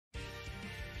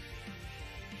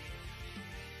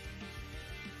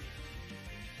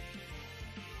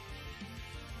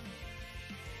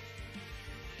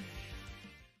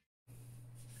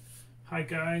Hi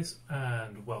guys,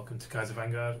 and welcome to Kaizer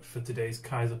Vanguard for today's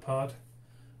Kaizer pod.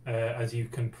 As you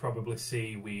can probably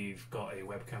see, we've got a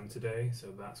webcam today, so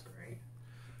that's great.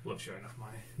 Love showing off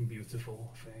my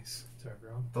beautiful face to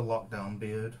everyone. The lockdown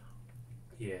beard.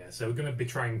 Yeah, so we're going to be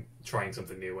trying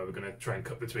something new where we're going to try and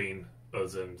cut between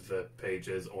us and the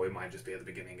pages, or it might just be at the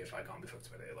beginning if I can't be fucked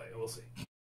with it later, we'll see.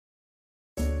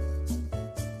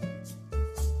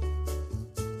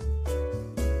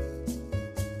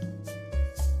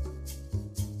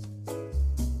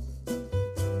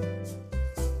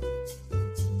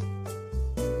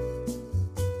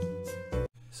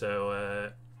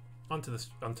 So onto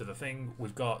the thing.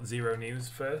 We've got Zero news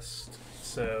first.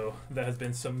 So there has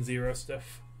been some Zero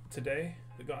stuff today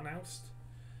that got announced.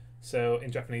 So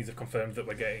in Japanese, they've confirmed that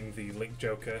we're getting the Link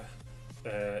Joker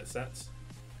sets.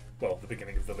 Well, the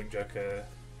beginning of the Link Joker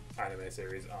anime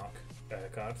series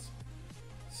arc cards.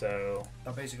 So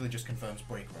That basically just confirms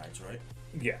break rides, right?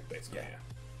 yeah, basically yeah.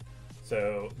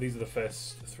 So these are the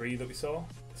first three that we saw.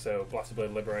 So Blaster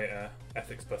Blade Liberator,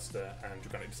 Ethics Buster, and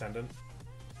Draconic Descendant.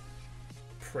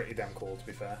 Pretty damn cool, to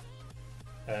be fair.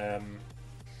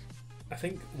 I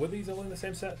think, were these all in the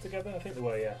same set together? I think they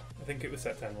were, yeah. I think it was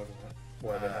set 10, wasn't it?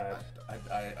 Where they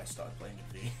had... I started playing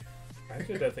it. I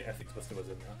actually don't think Ethics Buster was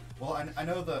in there. Well, I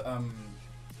know that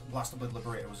Blaster Blade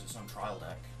Liberator was its own trial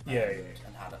deck.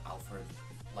 And had Alfred,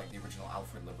 like the original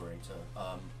Alfred Liberator.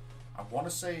 I want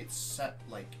to say it's set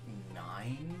like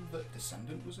 9 that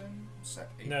Descendant was in. Set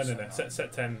 8. No.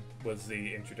 Set 10 was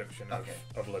the introduction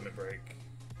of Limit Break.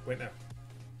 Wait, no.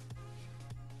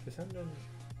 Descendant.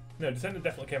 No, Descendant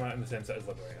definitely came out in the same set as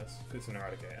Liberators, because it's an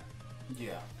Eradicator.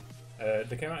 Yeah.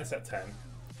 They came out in set 10,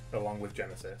 along with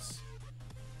Genesis.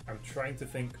 I'm trying to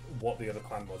think what the other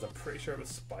clan was. I'm pretty sure it was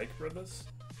Spike Brothers.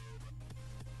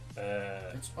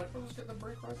 Did Spike Brothers get the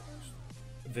break ride first?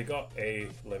 They got a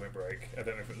Limit Break. I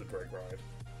don't know if it was a break ride.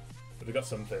 But they got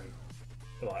something.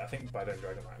 Like, I think Biden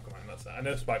Dragon might have come out in that set. I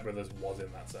know Spike Brothers was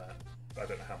in that set, but I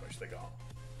don't know how much they got.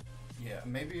 Yeah,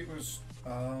 maybe it was...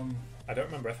 I don't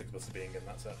remember Ethics Buster being in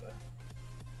that set though.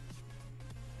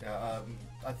 Yeah,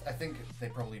 I think they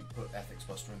probably put Ethics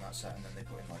Buster in that set, and then they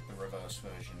put in like the reverse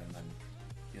version and then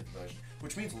the other version.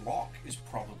 Which means Lock is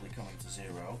probably coming to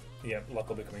Zero. Yeah, Lock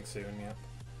will be coming soon, yeah.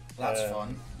 That's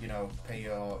fun, you know, pay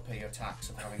your tax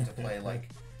of having to play like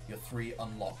your 3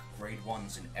 unlock grade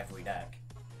 1s in every deck,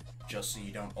 just so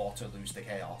you don't auto lose to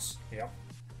Chaos. Yeah.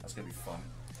 That's gonna be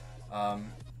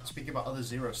fun. Speaking about other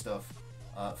Zero stuff,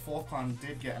 4th clan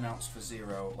did get announced for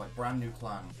Zero, like brand new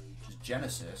clan, which is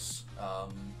Genesis.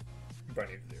 Brand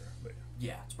new for Zero, but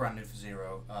yeah, it's brand new for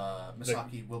Zero.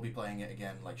 Misaki will be playing it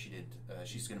again, like she did.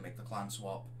 She's gonna make the clan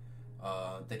swap.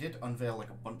 They did unveil like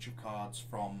a bunch of cards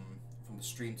from the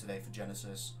stream today for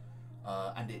Genesis,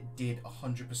 and it did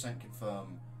 100%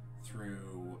 confirm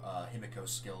through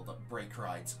Himiko's skill that break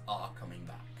rides are coming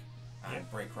back, and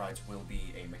break rides will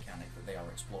be a mechanic that they are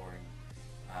exploring.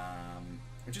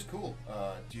 Which is cool.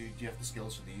 Do you have the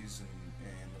skills for these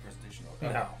in the presentation?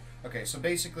 No. Okay, so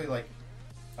basically, like,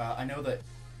 I know that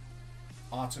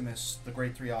Artemis, the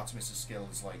grade 3 Artemis' skill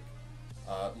is like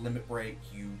Limit Break,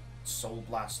 you Soul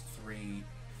Blast 3.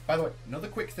 By the way, another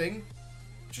quick thing,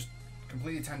 just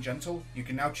completely tangential, you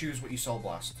can now choose what you Soul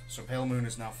Blast. So Pale Moon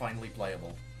is now finally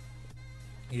playable.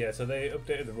 Yeah, so they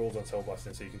updated the rules on Soul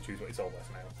Blasting so you can choose what you Soul Blast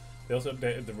now. They also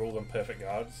updated the rules on Perfect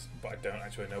Guards, but I don't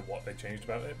actually know what they changed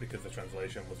about it because the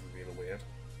translation was really weird.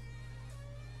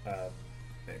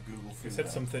 Bit of Google it said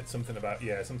something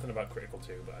about critical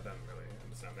too, but I don't really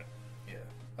understand it.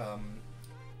 Yeah.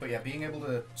 But yeah, being able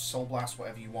to Soul Blast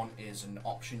whatever you want is an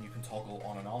option you can toggle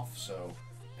on and off. So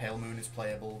Pale Moon is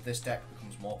playable. This deck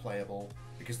becomes more playable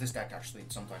because this deck actually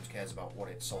sometimes cares about what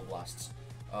it Soul Blasts.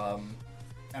 And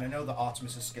I know that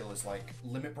Artemis' skill is like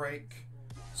Limit Break,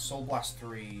 Soul Blast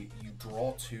 3, you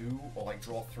draw 2, or like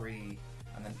draw 3,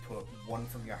 and then put 1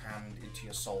 from your hand into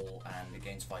your soul, and it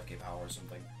gains 5k power or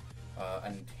something.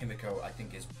 And Himiko, I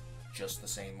think, is just the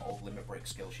same old Limit Break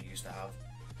skill she used to have.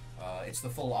 It's the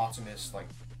full Artemis, like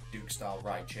Duke-style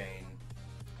ride chain,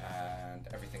 and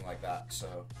everything like that,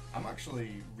 so I'm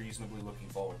actually reasonably looking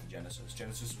forward to Genesis.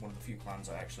 Genesis is one of the few clans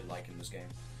I actually like in this game.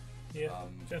 Yeah,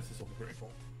 Genesis will be pretty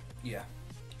cool. Yeah.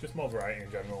 Just more variety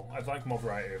in general. I'd like more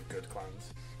variety of good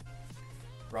clans.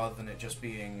 Rather than it just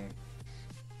being,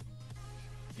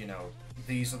 you know,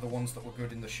 these are the ones that were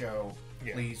good in the show.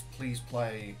 Yeah. Please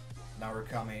play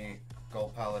Narukami,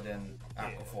 Gold Paladin,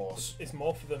 Aqua Force. It's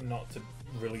more for them not to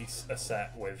release a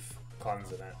set with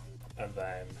clans in it, and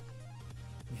then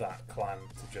that clan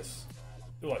to just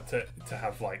like to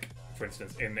have, like, for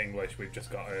instance, in English we've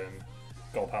just got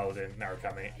Gold Paladin,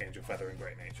 Narukami, Angel Feather, and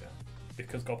Great Nature.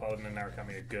 because Gold Paladin and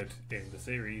Narukami are good in the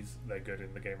series, they're good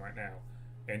in the game right now.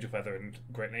 Angel Feather and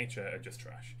Great Nature are just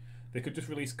trash. They could just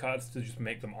release cards to just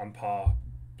make them on par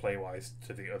play-wise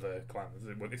to the other clans.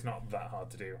 It's not that hard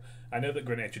to do. I know that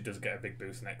Great Nature does get a big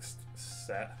boost next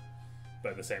set,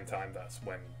 but at the same time, that's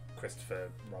when Christopher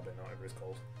Robin, or whatever he's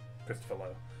called, Christopher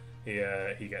Lowe,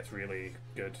 he gets really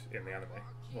good in the anime.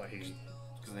 Like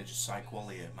because they just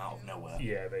psych-wally him out of nowhere.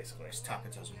 Yeah, basically. Because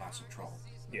Takato's a massive troll.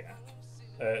 Yeah.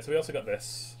 So we also got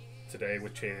this today,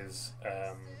 which is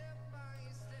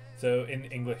so in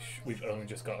English we've only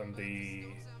just gotten the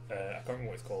I can't remember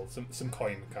what it's called, some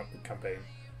coin campaign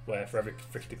where for every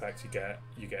 50 packs you get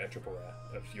a triple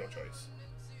rare of your choice.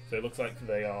 So it looks like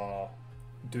they are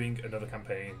doing another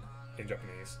campaign in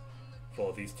Japanese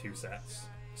for these two sets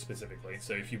specifically.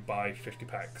 So if you buy 50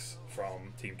 packs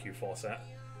from Team Q4 set,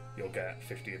 you'll get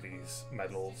 50 of these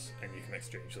medals and you can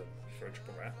exchange them for a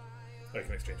triple rare. Or you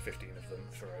can exchange 15 of them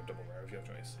for a double rare of your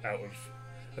choice.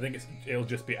 I think it'll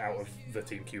just be out of the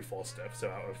Team Q4 stuff, so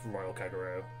out of Royal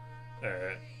Kagero,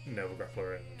 Nova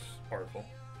Grappler and Oracle.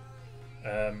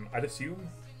 I'd assume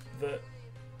that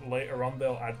later on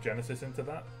they'll add Genesis into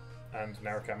that, and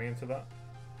Narukami into that,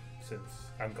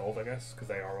 and Gold, I guess, because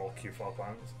they are all Q4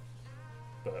 clans.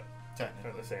 But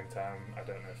at the same time, I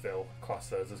don't know if they'll class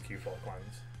those as Q4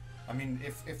 clans. I mean,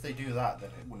 if they do that,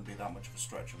 then it wouldn't be that much of a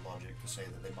stretch of logic to say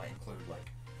that they might include,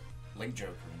 like, Link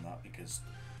Joker in that, because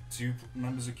 2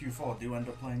 members of Q4 do end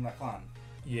up playing that clan.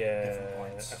 Yeah,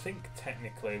 I think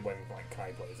technically when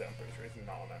Kai plays it, I'm pretty sure he's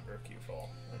not a member of Q4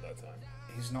 at that time.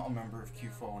 He's not a member of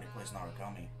Q4 when he plays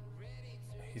Narukami.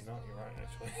 He's not, you're right,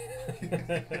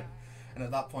 actually. And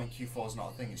at that point, Q4 is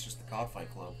not a thing; it's just the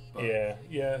Cardfight club. But yeah,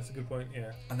 that's a good point.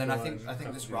 Yeah. And then I think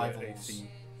this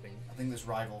this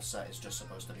rival set is just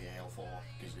supposed to be AL4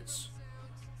 because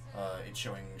it's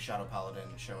showing Shadow Paladin,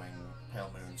 showing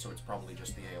Pale Moon, so it's probably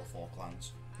just the AL4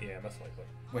 clans. Yeah, most likely.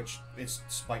 Which is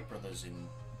Spike Brothers in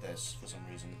this for some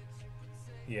reason.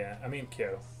 Yeah, I mean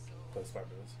Kyo plays Spike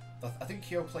Brothers. I think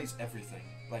Kyo plays everything.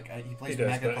 Like he plays does,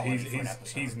 Mega Colony for an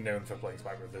episode. He's known for playing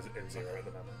Spike Brothers in Zero at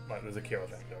the moment. Like there's a Kyo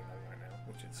event going on right now,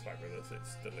 which is Spike Brothers.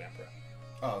 It's Deadly Emperor.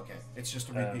 Oh, okay. It's just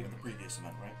a repeat of the previous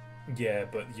event, right? Yeah,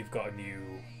 but you've got a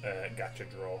new gacha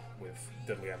draw with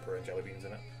Deadly Emperor and Jelly Beans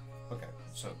in it. Okay,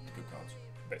 so the good cards.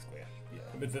 Basically, yeah.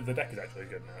 But the deck is actually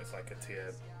good now. It's like a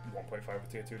tier 1.5 or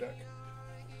tier 2 deck.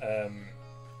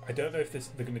 I don't know if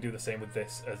they're going to do the same with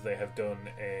this as they have done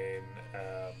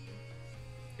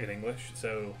in English.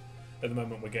 So at the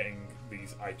moment we're getting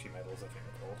these Aichi medals, I think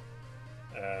they're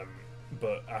called.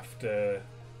 But after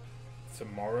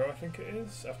tomorrow, I think it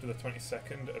is, after the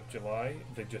 22nd of July,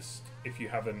 they just, if you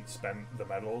haven't spent the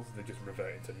medals, they just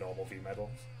revert into normal V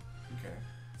medals. Okay.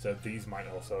 So these might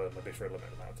also only be for a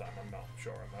limited amount of time. I'm not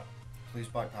sure on that. Please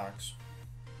buy packs.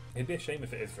 It'd be a shame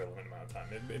if it is for a limited amount of time.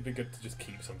 It'd be good to just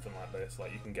keep something like this.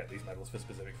 Like you can get these medals for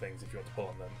specific things if you want to pull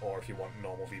on them, or if you want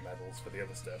normal V medals for the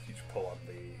other stuff, you just pull on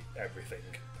the everything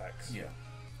packs. Yeah.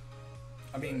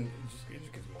 I mean, it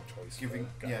just gives you more choice.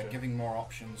 Giving more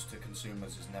options to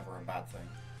consumers is never a bad thing.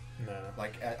 No.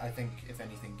 Like I think if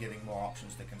anything, giving more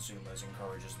options to consumers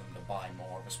encourages them to buy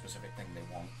more of a specific thing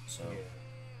they want. So. Yeah.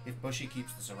 If Bushi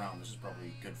keeps this around, this is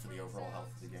probably good for the overall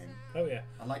health of the game. Oh yeah.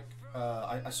 And like,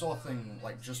 I saw a thing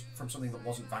like just from something that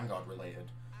wasn't Vanguard related,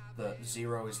 that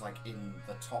Zero is like in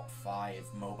the top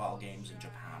 5 mobile games in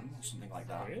Japan or something like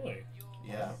that. Really?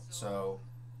 Yeah. Wow. So,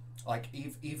 like,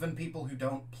 even people who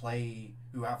don't play,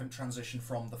 who haven't transitioned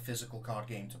from the physical card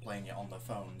game to playing it on their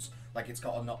phones, like it's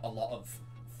got a lot of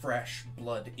fresh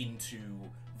blood into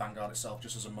Vanguard itself,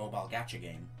 just as a mobile gacha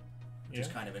game. Which is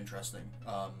kind of interesting.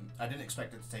 I didn't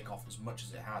expect it to take off as much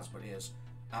as it has, but it has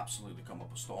absolutely come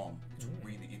up a storm.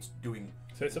 It's doing.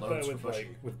 So it's up there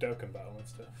with Dokkan Battle and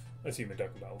stuff. Assuming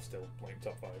Dokkan Battle's still like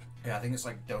top 5. Yeah, I think it's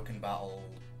like Dokkan Battle,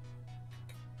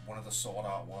 one of the Sword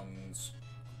Art ones,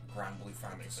 Grand Blue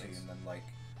Fantasy, and then like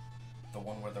the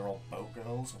one where they're all boat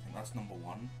girls. I think that's number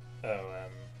 1. Oh,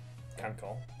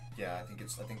 Cancol. Yeah,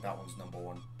 I think that one's number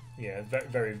 1. Yeah, very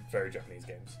very, very Japanese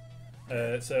games.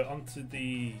 So onto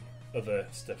the other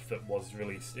stuff that was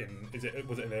released in,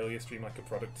 was it an earlier stream, like a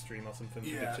product stream or something?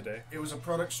 Yeah, today? It was a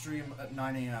product stream at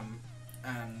 9 AM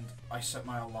and I set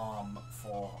my alarm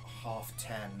for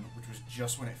 9:30, which was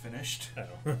just when it finished.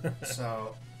 Oh.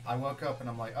 So I woke up and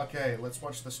I'm like, okay, let's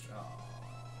watch this.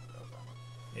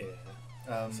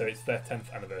 Yeah. So it's their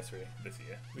 10th anniversary this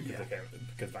year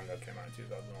because Vanguard came out in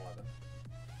 2011.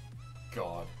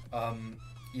 God.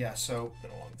 Yeah. So it's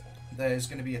been a long time. There's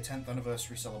going to be a 10th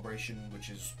anniversary celebration, which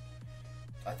is,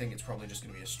 I think it's probably just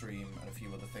going to be a stream and a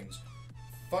few other things.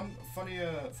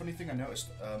 Funny thing I noticed,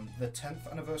 the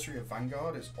 10th anniversary of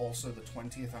Vanguard is also the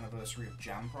 20th anniversary of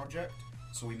Jam Project,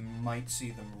 so we might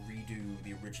see them redo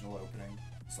the original opening.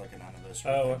 It's like an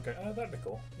anniversary. Oh, thing. okay. Oh, that'd be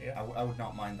cool. Yeah. I would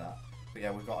not mind that. But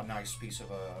yeah, we've got a nice piece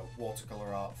of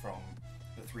watercolor art from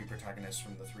the 3 protagonists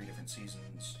from the 3 different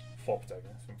seasons. 4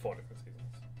 protagonists from 4 different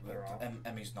seasons.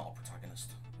 Emmy's not a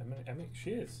protagonist. Emmy,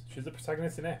 she is. She's the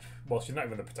protagonist in F. Well, she's not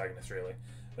even the protagonist, really.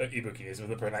 Ibuki is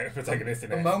the protagonist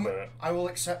in F. I will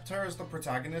accept her as the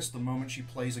protagonist the moment she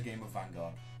plays a game of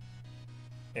Vanguard.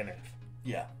 In F.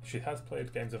 Yeah. She has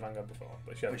played games of Vanguard before,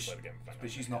 but she hasn't played a game of Vanguard.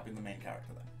 But she's not been the main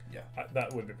character then. Yeah.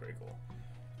 That would be pretty cool.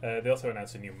 They also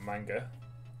announced a new manga,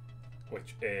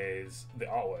 which is... The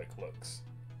artwork looks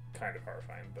kind of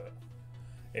horrifying, but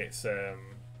it's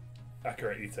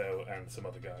Akira Ito and some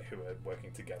other guy who are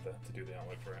working together to do the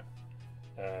artwork for it.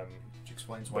 Which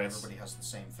explains why everybody has the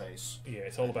same face. Yeah,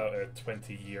 it's all about a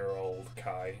 20-year-old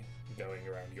Kai going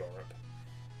around Europe.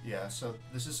 Yeah, so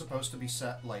this is supposed to be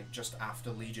set like just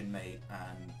after Legion Mate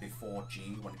and before G,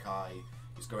 when Kai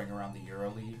is going around the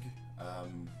EuroLeague,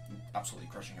 absolutely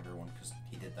crushing everyone because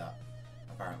he did that,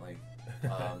 apparently.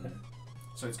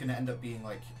 So it's going to end up being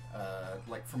like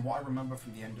from what I remember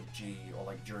from the end of G or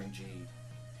like during G,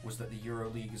 was that the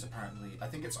EuroLeague is apparently, I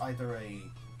think it's either a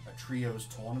trios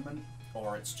tournament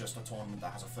or it's just a tournament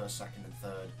that has a first, second, and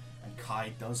third, and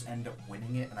Kai does end up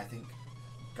winning it, and I think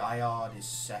Gaiard is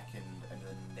second, and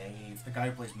the Knave, the guy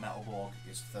who plays Metalborg,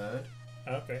 is third.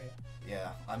 Okay. Yeah,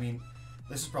 I mean,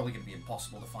 this is probably going to be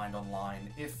impossible to find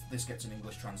online. If this gets an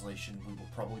English translation, we will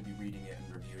probably be reading it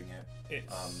and reviewing it.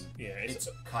 It's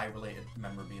Kai-related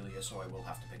memorabilia, so I will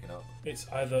have to pick it up. It's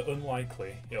either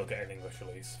unlikely it'll get an English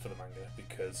release for the manga,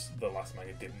 because the last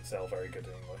manga didn't sell very good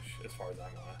in English, as far as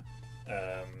I'm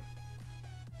aware.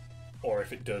 Or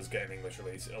if it does get an English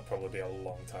release, it'll probably be a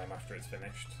long time after it's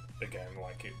finished. Again,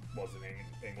 like it was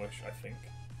in English, I think.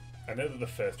 I know that the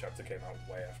first chapter came out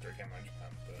way after it came out in Japan,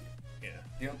 but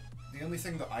yeah. The only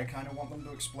thing that I kind of want them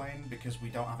to explain, because we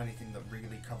don't have anything that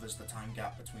really covers the time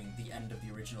gap between the end of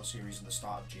the original series and the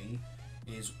start of G,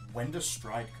 is when does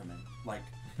Stride come in? Like,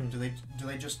 do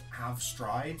they just have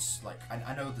strides? Like,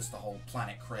 I know there's the whole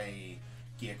Planet Cray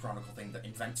Gear Chronicle thing that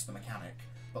invents the mechanic,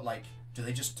 but like, do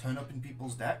they just turn up in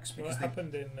people's decks? Because it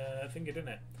happened in I think it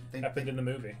didn't. It happened in the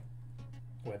movie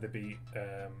where they beat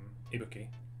Ibuki,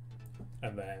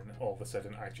 and then all of a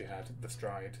sudden Aichi had the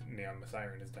Stride Neon Messiah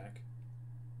in his deck.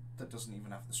 That doesn't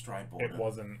even have the Stride border. It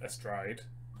wasn't a Stride.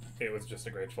 It was just a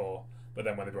grade 4. But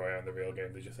then when they brought it out in the real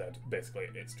game, they just said basically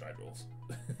it's Stride rules.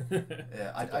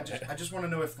 Yeah, I just want to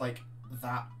know if like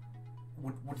that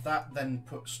would that then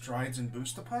put Strides in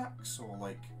booster packs, or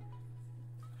like.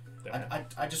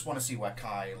 I just want to see where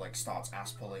Kai like starts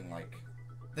ass pulling. Like,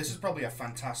 this is probably a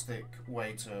fantastic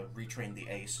way to retrain the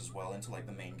Ace as well into like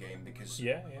the main game, because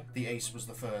the Ace was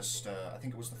the first. I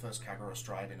think it was the first Kagura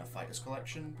Stride in a Fighters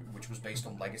collection, which was based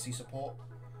on legacy support.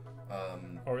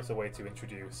 Or it's a way to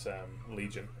introduce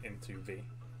Legion into V.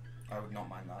 I would not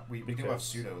mind that. We do have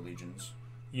pseudo Legions.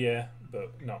 Yeah,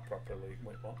 but not properly.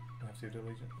 Wait, what? We have pseudo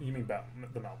Legion? You mean about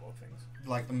the Metalborg things?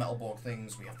 Like the Metalborg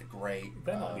things, we have the Grey.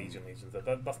 They're not Legions.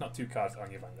 That's not 2 cards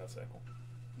on your Vanguard circle,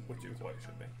 which is what it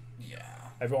should be. Yeah.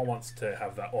 Everyone wants to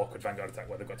have that awkward Vanguard attack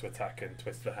where they've got to attack and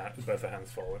twist both their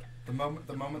hands forward. The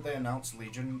moment they announce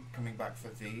Legion coming back for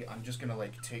V, I'm just gonna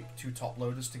like take 2 top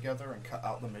loaders together and cut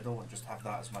out the middle and just have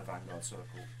that as my Vanguard circle.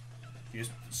 You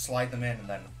just slide them in and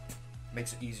then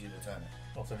makes it easier to turn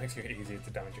it. Also makes it easier to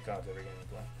damage your cards every game you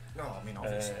play. Oh, I mean,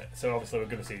 obviously. So obviously we're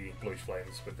going to see Bluish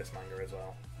Flames with this manga as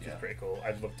well, which is pretty cool.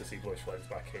 I'd love to see Bluish Flames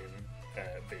back in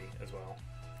V as well.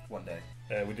 One day.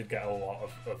 We did get a lot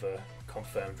of other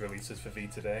confirmed releases for V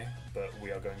today, but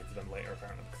we are going into them later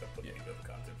apparently because I put the other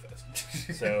cards in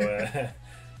first. So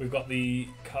we've got the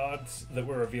cards that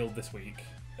were revealed this week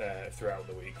throughout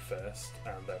the week first,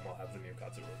 and then we'll have the new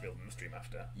cards that were revealed in the stream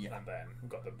after. Yeah. And then we've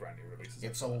got the brand new releases.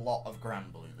 It's a lot of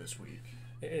Grand Blue this week.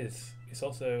 It is. It's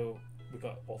also, we've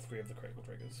got all 3 of the critical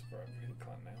triggers for every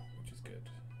clan now, which is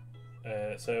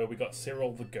good. So we got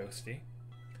Cyril the Ghosty.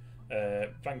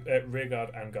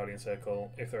 Rearguard and Guardian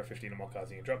Circle. If there are 15 or more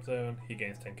cards in your drop zone, he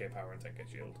gains 10k power and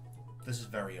 10k shield. This is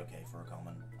very okay for a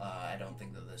common. I don't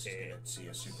think that this is going to see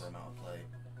a super amount of play.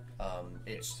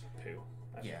 It's poo.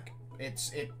 I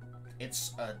think.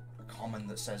 It's a common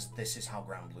that says this is how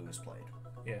Grand Blue is played.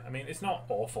 Yeah, I mean it's not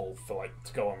awful for like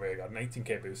to go on Rearguard. An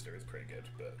 18k booster is pretty good,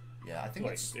 but yeah, I think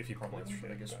like, it's if you probably one the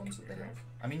biggest ones that they have.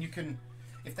 I mean, you can,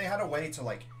 if they had a way to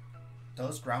like,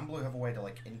 does Grand Blue have a way to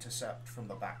like intercept from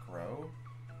the back row?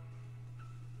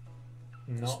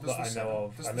 Not that I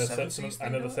know of. I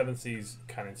know the 7 Seas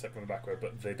can intercept from the back row,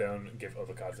 but they don't give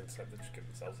other cards intercept. They just give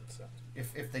themselves intercept.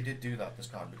 If they did do that, this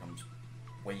card becomes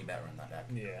way better in that deck.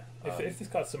 Yeah. If this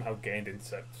card somehow gained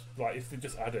Intercept, like if they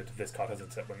just added this card has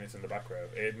Intercept when it's in the back row,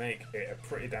 it'd make it a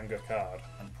pretty damn good card.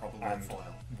 And probably a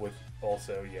foil. Would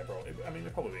also, yeah, probably, I mean,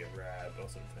 it'd probably be a red or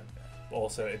something. But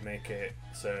also, it'd make it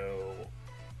so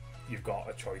you've got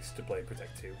a choice to play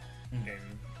Protect 2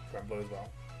 in Grand Blue as well.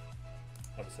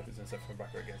 Obviously, if it's Intercept from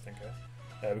back row against Tinker.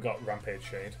 We've got Rampage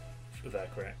Shade, their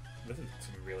crit. This is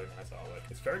some really nice artwork.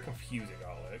 It's very confusing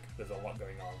artwork. There's a lot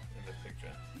going on in this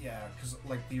picture. Yeah, because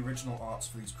like the original arts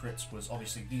for these crits was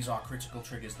obviously these are critical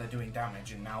triggers, they're doing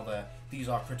damage, and now these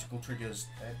are critical triggers,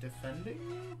 they're defending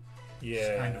you? Yeah.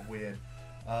 It's kind of weird.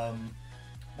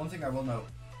 One thing I will note,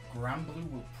 Grand Blue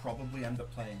will probably end up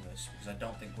playing this, because I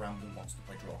don't think Grand Blue wants to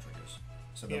play draw triggers.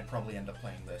 So they'll probably end up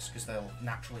playing this, because they'll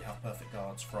naturally have perfect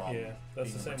guards from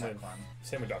that's the same Protect with, clan.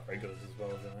 same with Dark Regulars as well,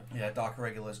 isn't it? Yeah, Dark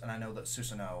Irregulars, and I know that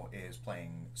Susanoo is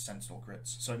playing Sentinel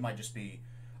crits, so it might just be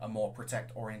a more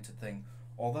Protect-oriented thing.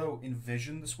 Although, in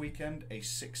Vision this weekend, a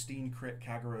 16 crit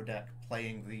Kagero deck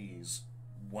playing these,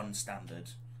 one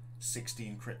standard,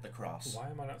 16 crit the cross. Why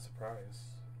am I not surprised?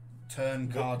 Turn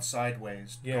card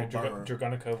sideways. Yeah, go burrow.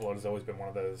 Dragonic Overlord has always been one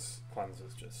of those clans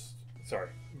that's just... Sorry,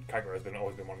 Kaizer has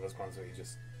always been one of those clans where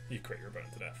you crit your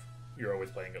opponent to death. You're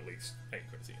always playing at least 8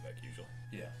 crits in your deck, usually.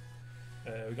 Yeah.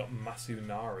 We got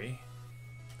Masunari.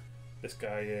 This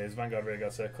guy is Vanguard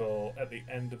Rearguard Circle. At the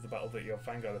end of the battle that your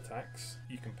Vanguard attacks,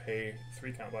 you can pay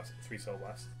 3 Counterblast, 3 Soul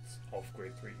Blasts of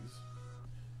grade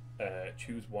 3s.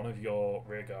 Choose one of your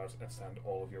Rearguards and stand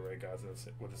all of your Rearguards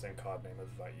with the same card name as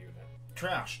that unit.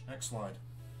 Trash. Next slide.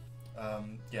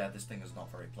 Yeah, this thing is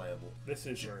not very playable. This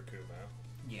is Muraku now.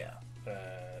 Yeah.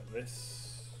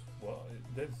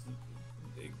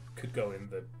 It could go in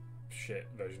the shit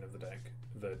version of the deck.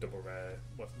 The double rare,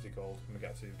 what's he called?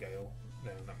 Magatsu Gale?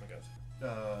 No, not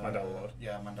Magatsu. Mandala Lord.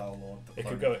 Yeah, Mandala Lord.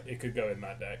 It could go in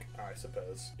that deck, I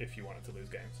suppose, if you wanted to lose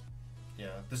games.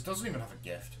 Yeah, this doesn't even have a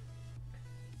gift.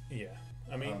 Yeah.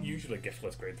 I mean, usually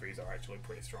giftless grade 3s are actually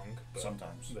pretty strong, but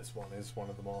sometimes this one is one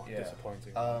of the more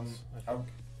disappointing ones, I think.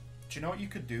 Do you know what you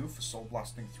could do for soul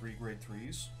blasting 3 grade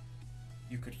 3s?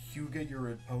 You could Hyuga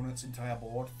your opponent's entire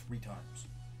board 3 times.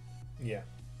 Yeah.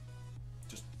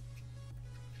 Just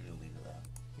leave it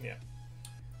there.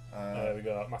 Yeah. We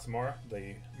got Masamura,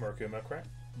 the Murakuma crit.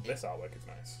 This artwork is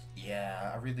nice.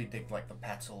 Yeah, I really dig like the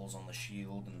petals on the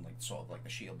shield and like sort of like the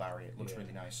shield barrier. It looks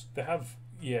really nice. They have,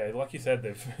 like you said,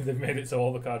 they've made it so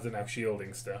all the cards are now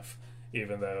shielding stuff.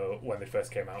 Even though when they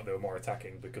first came out, they were more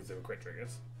attacking because they were crit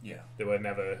triggers. Yeah. They were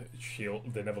never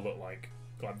shield. They never looked like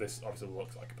this. Obviously,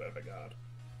 looks like a perfect guard,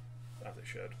 as it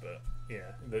should. But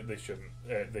yeah, they shouldn't.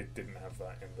 They didn't have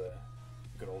that in the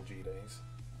good old G days.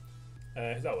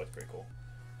 His artwork's pretty cool.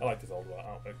 I like his old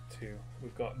artwork too.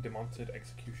 We've got Demonted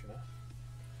Executioner.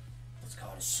 This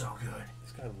card is so good.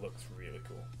 This guy looks really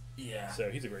cool. Yeah. So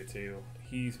he's a grade 2.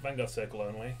 He's Vanguard Circle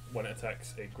only. When it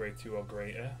attacks a grade 2 or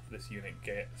greater, this unit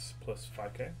gets plus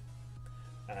 5k.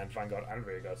 And Vanguard and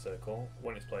Rearguard Circle,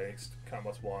 when it's placed,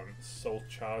 Counterblast 1, Soul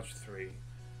Charge 3,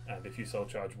 and if you Soul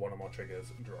Charge 1 or more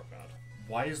triggers, draw a card.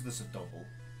 Why is this a double?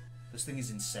 This thing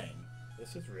is insane.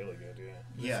 This is really good,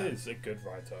 yeah. This is a good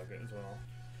ride target as well.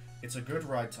 It's a good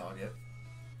ride target.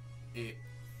 It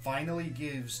finally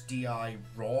gives DI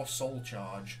raw Soul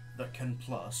Charge that can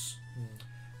plus.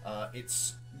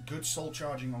 It's good soul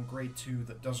charging on grade 2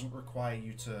 that doesn't require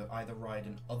you to either ride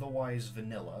an otherwise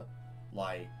vanilla,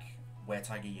 like Were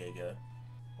Tiger Jaeger,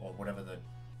 or whatever the...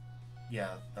 Yeah,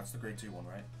 that's the grade 2 one,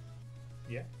 right?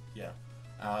 Yeah.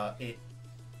 Yeah. It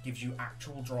gives you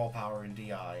actual draw power in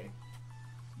DI.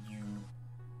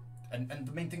 And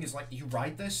the main thing is, like, you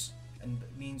ride this, and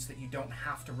it means that you don't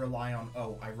have to rely on,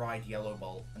 oh, I ride Yellow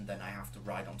Bolt, and then I have to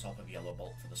ride on top of Yellow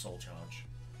Bolt for the soul charge,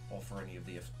 or for any of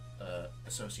the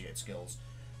associated skills.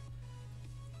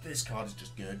 This card is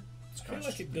just good. I feel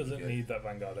like it doesn't need that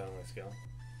Vanguard only skill.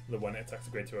 The when it attacks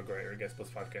a grade 2 or greater, it gets plus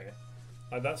 5k.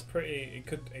 Like, that's pretty.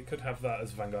 It could have that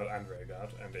as Vanguard and Rearguard,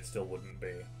 and it still wouldn't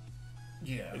be.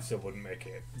 Yeah. It still wouldn't make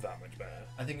it that much better.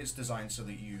 I think it's designed so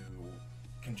that you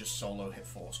can just solo hit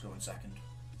force go in second.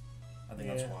 I think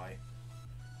that's why.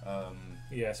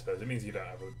 Yeah, I suppose it means you don't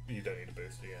need a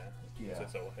booster. Yeah. So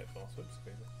it's all hit force, which is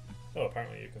crazy. Oh,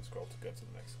 apparently you can scroll to go to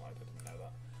the next slide. I didn't know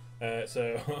that.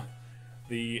 So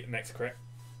the next crit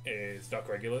is Dark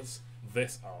Regulars.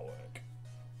 This artwork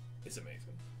is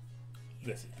amazing.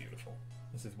 This is beautiful.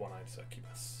 This is One-Eyed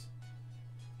Succubus.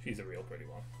 She's a real pretty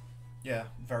one. Yeah,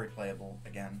 very playable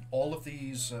again. All of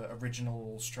these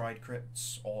original Stride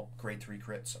crits or grade 3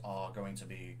 crits are going to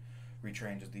be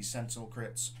retrained as these Sentinel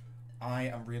crits. I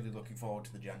am really looking forward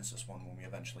to the Genesis one when we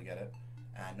eventually get it.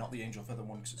 And not the Angel Feather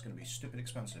one because it's going to be stupid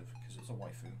expensive because it's a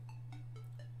waifu.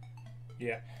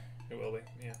 Yeah, it will be,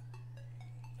 yeah.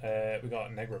 We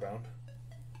got Negrabone.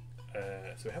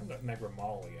 So we haven't got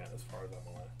Negramala yet, as far as I'm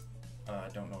aware. I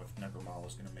don't know if Negromala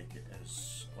is going to make it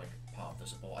as like part of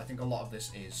this at all. I think a lot of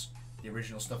this is the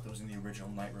original stuff that was in the original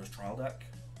Nightrose trial deck.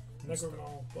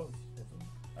 Negramala was, wasn't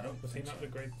he? I don't Was he think not so. the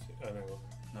grade 2? Oh, no, he wasn't.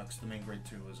 No, because the main grade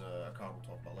 2 was a card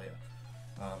we'll talk about later.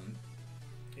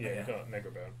 Yeah, you got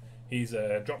Negrabone. He's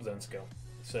a drop zone skill.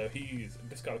 So he's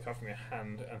discard a card from your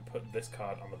hand and put this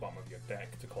card on the bottom of your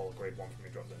deck to call a grade 1 from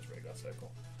your drop zone's Vanguard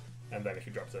circle. And then if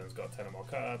your drop zone's got 10 or more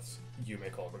cards, you may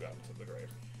call regardless of the grade.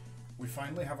 We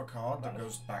finally have a card that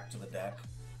goes back to the deck.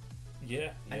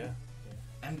 Yeah, yeah.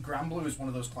 And Granblue is one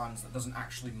of those clans that doesn't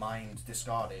actually mind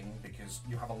discarding because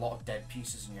you have a lot of dead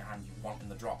pieces in your hand you want in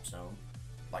the drop zone,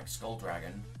 like Skull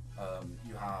Dragon.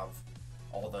 You have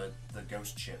all the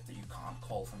ghost shit that you can't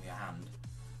call from your hand.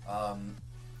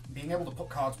 Being able to put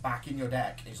cards back in your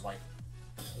deck is like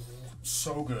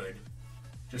so good,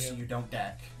 just so you don't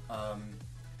deck.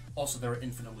 Also, there are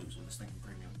infinite loops with this thing in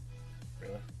premium.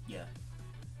 Really? Yeah.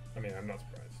 I mean, I'm not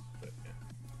surprised, but yeah.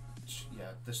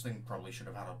 Yeah, this thing probably should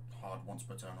have had a hard once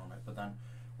per turn on it, but then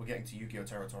we're getting to Yu-Gi-Oh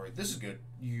territory. This is good.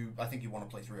 I think you want to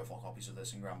play 3 or 4 copies of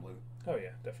this in Granblue. Oh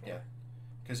yeah, definitely. Yeah.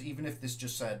 Because even if this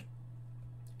just said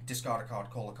discard a card,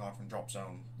 call a card from drop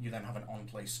zone, you then have an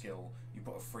on-play skill, you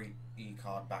put a free E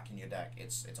card back in your deck,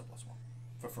 it's a +1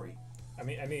 for free. I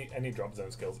mean, any drop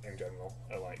zone skills in general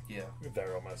are like, Yeah.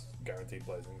 they're almost guaranteed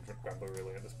plays in Granblue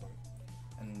really at this point.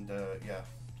 And yeah,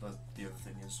 the other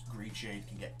thing is Greed Shade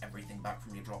can get everything back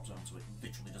from your drop zone, so it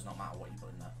literally does not matter what you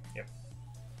put in there.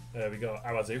 Yep. We got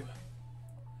Awazu.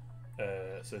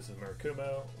 So this is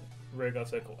Murakumo. Rearguard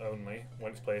circle only.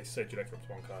 When it's placed, search your deck for up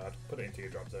to 1 card, put it into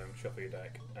your drop zone, shuffle your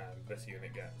deck, and this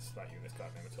unit gets that unit's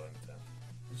card name until end of turn.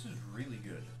 This is really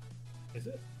good. Is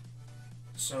it?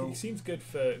 So He seems good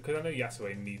for... Because I know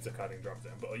Yasue needs a card in drop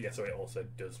zone, but Yasue also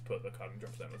does put the card in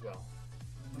drop zone as well.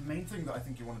 the main thing that I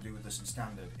think you want to do with this in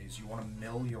standard is you want to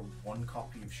mill your 1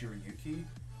 copy of Shirayuki,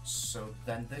 so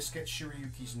then this gets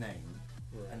Shirayuki's name,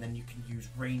 Right. and then you can use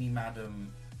Rainy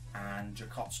Madam and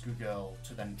Jakotsu Girl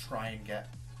to then try and get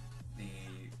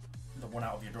the one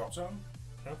out of your drop zone.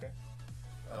 Okay.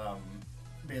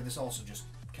 But yeah, this also just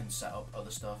can set up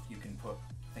other stuff. You can put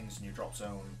things in your drop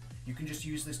zone. You can just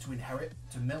use this to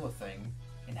mill a thing,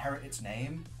 inherit its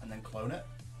name, and then clone it,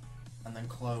 and then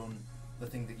clone the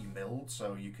thing that you milled.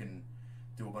 So you can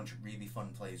do a bunch of really fun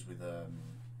plays with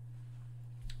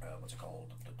what's it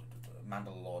called,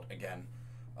 Mandala Lord again.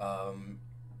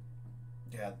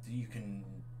 Yeah, you can.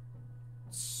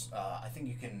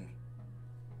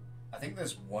 I think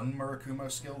there's one Murakumo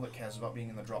skill that cares about being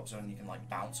in the drop zone. You can like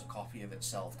bounce a copy of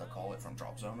itself to call it from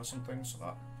drop zone or something. So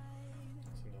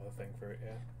That's another thing for it,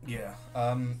 yeah.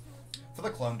 yeah. For the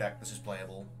clone deck, this is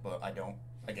playable, but I don't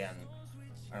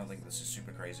think this is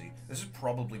super crazy. This is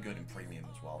probably good in premium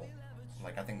as well.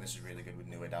 Like, I think this is really good with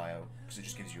New Dio, because it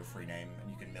just gives you a free name,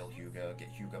 and you can mill Hyuga, get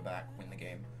Hyuga back, win the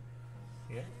game.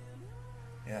 Yeah.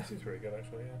 Yeah. This is pretty good,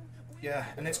 actually, yeah. Yeah,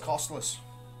 and it's costless.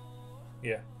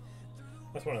 Yeah.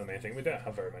 That's one of the main things. We don't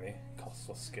have very many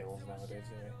costless skills nowadays,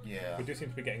 do we? Yeah. We do seem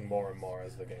to be getting more and more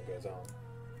as the game goes on.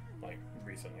 Like,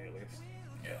 recently at least.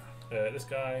 Yeah. This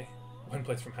guy, when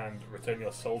placed from hand, return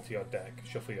your soul to your deck,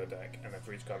 shuffle your deck, and then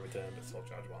for each card returned, a soul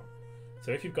charge 1.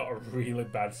 So if you've got a really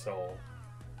bad soul,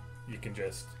 you can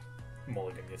just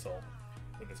mulligan your soul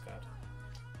with this card.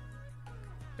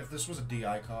 If this was a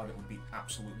DI card, it would be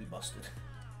absolutely busted.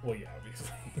 Well, yeah,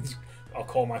 obviously. I'll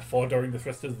call my 4 during the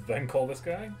thrusters, then call this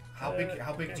guy. How big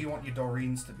okay. do you want your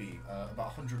Doreens to be?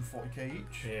 About 140k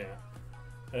each?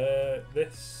 Yeah.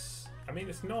 This... I mean,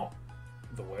 it's not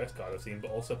the worst card I've seen,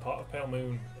 but also part of Pale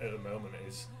Moon at the moment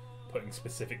is putting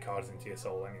specific cards into your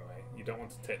soul anyway. You don't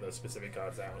want to take those specific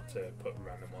cards out to put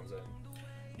random ones in.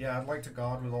 Yeah, I'd like to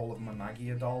guard with all of my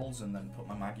Magia dolls and then put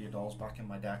my Magia dolls back in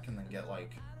my deck and then get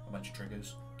like a bunch of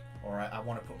triggers. Or I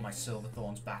want to put my Silver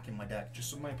Thorns back in my deck just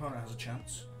so my opponent has a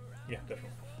chance. Yeah,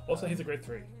 definitely. Also, he's a grade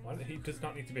 3. He does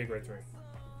not need to be a grade 3.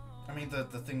 I mean, the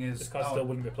thing is... This card still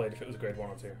wouldn't be played if it was a grade 1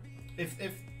 or 2.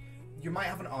 If you might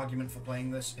have an argument for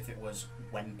playing this if it was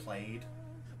when played,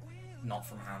 not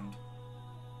from hand.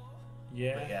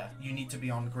 Yeah. But yeah, you need to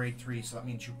be on grade 3, so that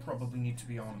means you probably need to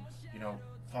be on,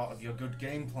 part of your good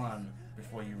game plan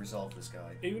before you resolve this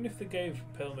guy. Even if they gave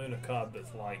Pale Moon a card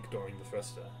that's like during the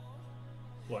thruster,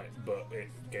 but it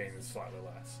gains slightly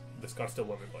less, this card still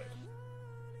won't be played.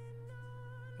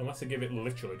 Unless they give it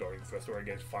literally during the thruster where it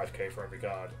gains 5k for every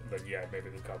card, then yeah, maybe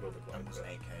this card will be played. That was an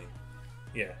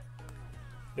 8k. Yeah.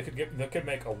 They could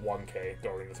make a 1k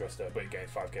during the thruster, but it gains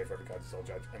 5k for every card to Soul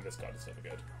Judge, and this card is still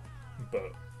good.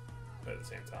 But at the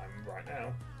same time, right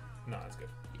now, not as good.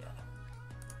 Yeah.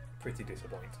 Pretty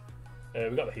disappointing.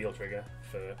 We got the heal trigger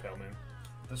for Pale Moon.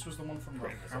 This was the one from the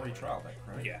Green is Harry all Trial deck,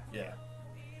 right? Yeah. Yeah.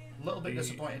 A little bit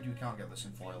disappointed you can't get this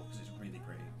in foil because it's really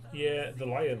pretty. Yeah, the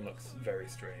lion looks very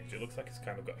strange. It looks like it's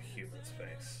kind of got a human's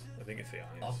face. I think it's the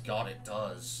eyes. Oh god, it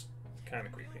does. It's kind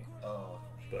of creepy. Oh.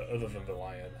 But other than the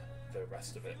lion, the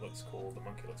rest of it looks cool. The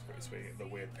monkey looks pretty sweet. The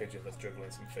weird pigeon that's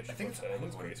juggling some fish I think with her it's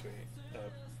looks penguin. pretty sweet.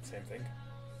 Same thing.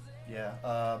 Yeah.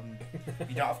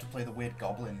 You don't have to play the weird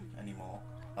goblin anymore.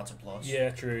 That's a plus. Yeah,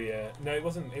 true, yeah. No, it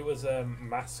wasn't. It was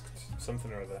masked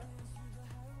something or other.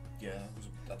 Yeah,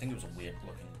 I think it was a weird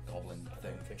looking goblin I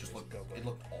thing. don't think It just it was looked. a goblin. It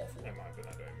looked awful. It might have been,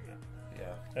 I don't even know.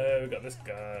 Yeah. We got this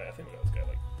guy. I think we got this guy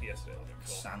like yesterday. Or the day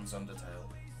before. Sans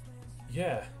Undertale.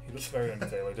 Yeah, he looks very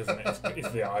Undertale, doesn't it?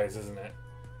 It's the eyes, isn't it?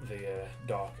 The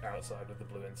dark outside with the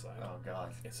blue inside. Oh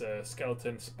god. It's a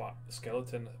skeleton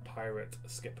pirate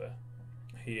skipper.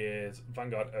 He is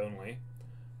Vanguard only.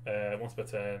 Once per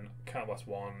turn, counterblast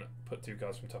 1, put 2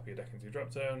 cards from top of your deck into your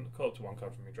drop zone, call up to 1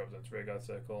 card from your drop zone to rearguard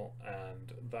circle,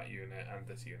 and that unit and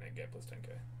this unit get plus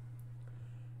 10k.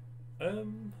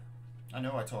 I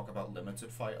know I talk about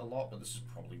limited fight a lot, but this is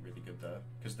probably really good there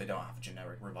because they don't have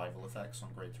generic revival effects on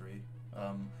grade 3.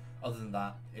 Other than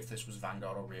that, if this was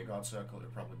Vanguard or rearguard circle, it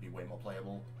would probably be way more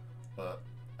playable. But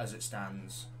as it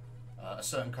stands, a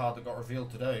certain card that got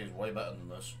revealed today is way better than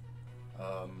this.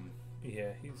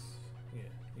 Yeah, you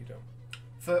don't.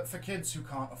 For kids who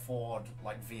can't afford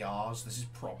like VRs, this is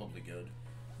probably good.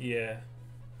 Yeah.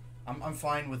 I'm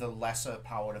fine with a lesser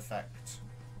powered effect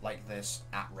like this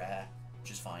at rare, which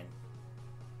is fine.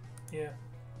 Yeah.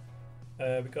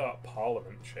 We got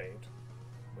Parliament Shade.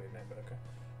 Weird name, but okay.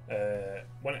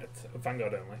 When it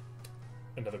Vanguard only,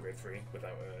 another grade 3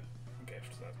 without a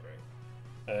gift, so that's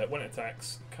great. When it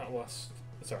attacks,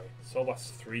 Soul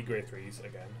Blast 3 grade 3s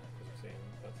again, as we're seeing,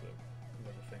 that's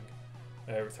another thing.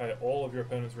 Retire all of your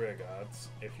opponent's rear guards.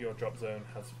 If your drop zone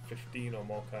has 15 or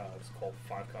more cards, call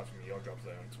 5 cards from your drop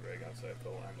zone to rear guard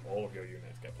circle, and all of your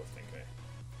units get plus 10k.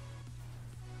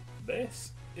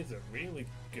 This is a really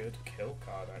good kill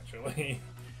card, actually.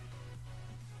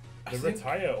 The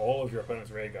retire all of your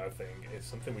opponent's rear guard thing is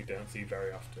something we don't see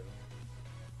very often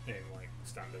in like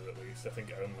standard, at least. I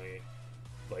think only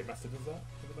Blade Master does that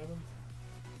at the moment.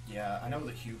 Yeah, I know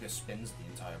that Huga spins the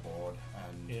entire board,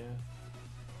 and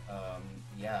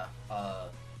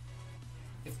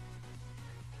if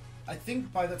I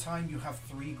think by the time you have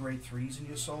 3 grade 3s in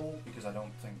your soul, because I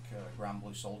don't think Grand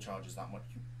Blue Soul charges that much,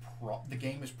 the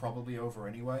game is probably over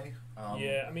anyway.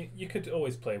 Yeah, I mean, you could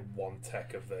always play one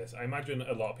tech of this. I imagine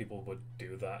a lot of people would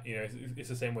do that. You know, it's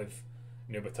the same with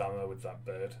Nubatama with that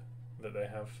bird that they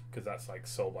have, because that's like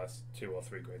Soul Blast 2 or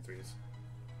 3 grade 3s.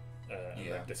 And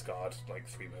then discard like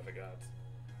 3 Murder Guards.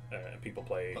 And people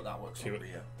play but that works 2, on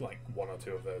Rhea. like 1 or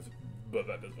 2 of those, but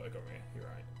that does work on me. You're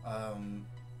right.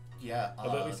 Yeah.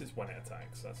 Although at least it's when it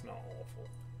attacks. That's not awful.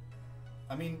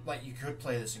 I mean, like, you could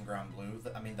play this in Grand Blue.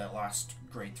 I mean, their last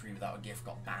grade 3 without a gift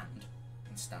got banned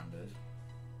in Standard.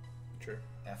 True.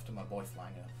 After my boy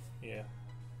Flanger. Yeah.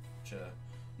 Which,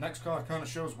 next card kind of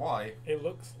shows why. It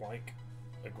looks like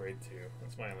a grade 2.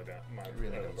 That's my only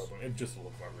really only does. problem. It just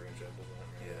looks like Ruin Gem, doesn't it?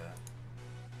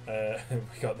 Yeah.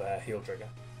 We got the heal trigger.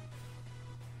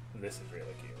 This is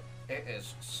really cute. It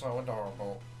is so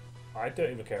adorable. I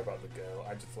don't even care about the girl.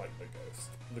 I just like the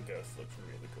ghost. The ghost looks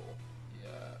really cool.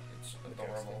 Yeah, it's The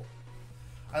adorable.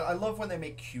 I love when they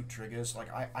make cute triggers. Like,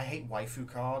 I hate waifu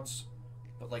cards,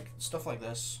 but like stuff like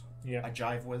this, Yeah. I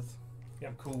jive with. Yeah.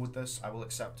 I'm cool with this. I will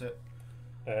accept it.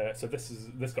 So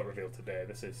this got revealed today.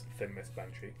 This is Thin Mist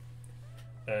Banshee.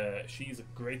 She's a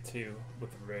grade 2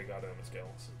 with the rear guard owner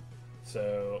skills.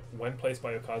 So when placed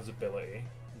by your card's ability,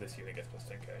 this unit gets plus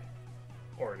 10k.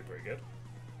 Already pretty good.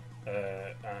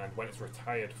 And when it's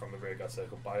retired from the rear guard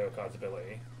circle by your card's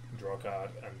ability, draw a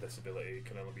card, and this ability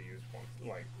can only be used once.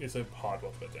 Like, it's a hard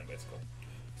one to put down, basically.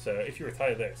 So if you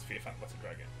retire this for your Phantasy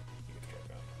Dragon, you get to draw a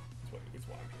card. That's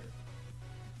what I'm hearing.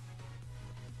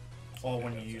 Or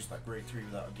when you use that grade 3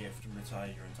 without a gift and retire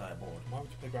your entire board. Why would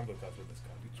you play Grand Blue cards with this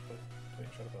card? You just play it in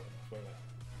Shadow Bowler. That's way better.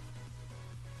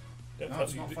 No,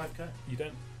 it's not 5k. You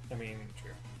don't. I mean,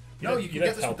 true. No, you can don't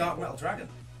get this tell with Dark people. Metal Dragon.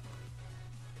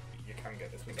 You can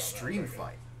get this with Extreme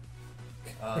Dark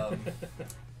Metal Dragon. fight.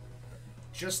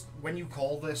 Just when you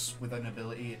call this with an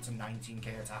ability, it's a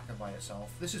 19k attacker by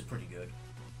itself. This is pretty good.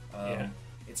 Yeah.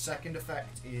 Its second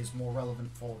effect is more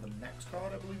relevant for the next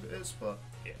card, I believe it is, but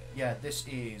Yeah. yeah, this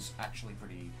is actually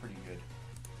pretty good.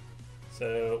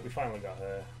 So we finally got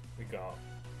her. We got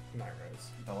Nightrose,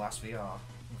 The last VR.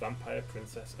 Vampire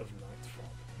Princess of Nightfall.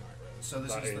 Nightrose. So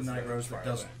this That is the Nightrose that trial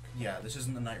does. deck. Yeah, this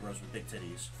isn't the Nightrose with big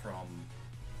titties from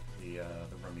the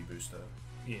Rummy booster.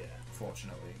 Yeah.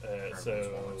 Fortunately.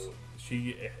 So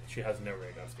she has no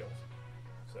rearguard skills,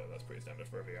 so that's pretty standard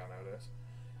for a VR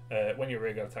nowadays. When your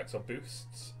rearguard attacks or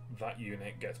boosts, that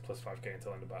unit gets plus 5k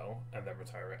until end of battle, and then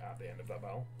retire it at the end of that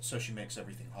battle. So she makes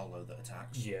everything hollow that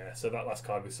attacks. Yeah. So that last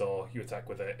card we saw, you attack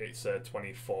with it. It's a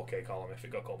 24k column if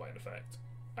it got called by an effect,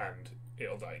 and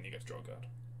it'll die and you get to draw a card.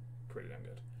 Pretty damn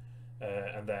good.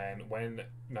 And then when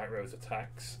Nightrose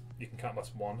attacks, you can count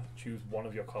plus 1, choose one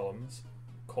of your columns,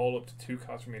 call up to 2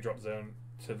 cards from your drop zone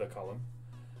to the column,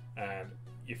 and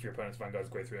if your opponent's Vanguard is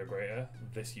grade 3 or greater,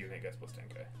 this unit gets plus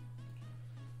 10k.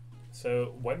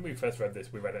 So when we first read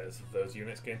this, we read it as those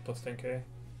units gain plus 10k,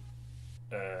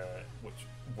 which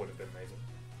would have been amazing.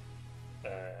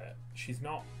 She's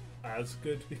not as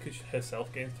good because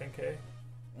herself gains 10k.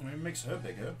 I mean, it makes her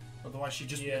bigger. Otherwise, she'd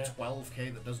just be a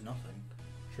 12k that does nothing.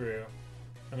 True.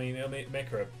 I mean, it'll make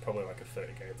her probably like a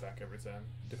 30k attack every turn,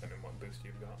 depending on what boost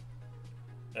you've got.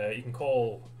 You can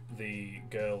call the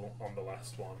girl on the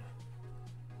last one.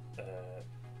 No,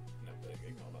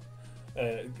 ignore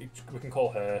that. We can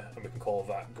call her, and we can call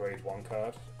that grade 1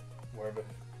 card, wherever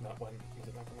that went. Was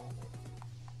it Nakamura?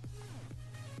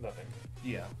 That thing.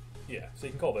 Yeah. Yeah, so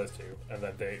you can call those two, and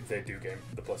then they do gain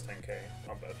the plus 10k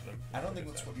on both of them. I don't think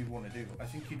that's what you'd want to do. I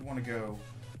think you'd want to go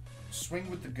swing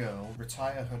with the girl,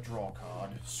 retire her draw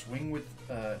card, swing with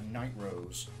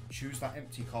Nightrose, choose that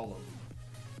empty column,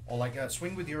 or like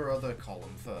swing with your other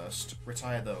column first,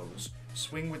 retire those,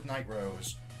 swing with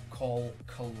Nightrose, call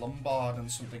Columbard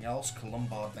and something else,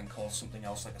 Columbard then call something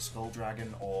else like a Skull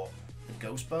Dragon or the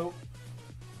Ghost Boat,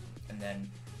 and then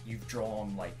you've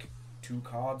drawn like 2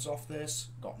 cards off this,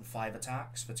 gotten 5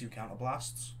 attacks for 2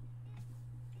 counterblasts.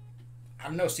 I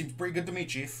don't know, seems pretty good to me,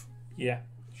 Chief. Yeah,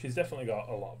 she's definitely got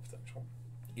a lot of potential.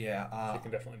 Yeah, she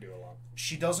can definitely do a lot.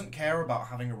 She doesn't care about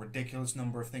having a ridiculous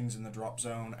number of things in the drop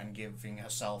zone and giving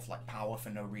herself like power for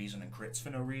no reason and crits for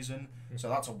no reason. Mm-hmm. So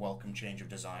that's a welcome change of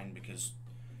design, because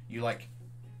you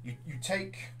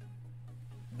take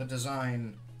the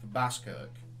design for Baskirk,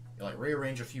 you like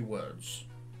rearrange a few words.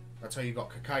 That's how you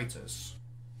got Kaizer.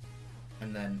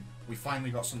 And then we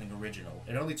finally got something original.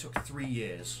 It only took 3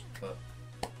 years, but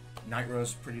Nightrose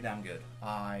is pretty damn good.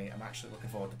 I am actually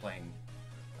looking forward to playing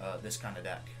this kind of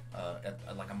deck,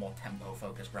 at like a more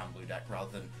tempo-focused Grand Blue deck,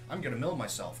 rather than, I'm going to mill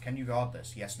myself, can you guard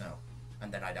this? Yes, no.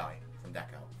 And then I die from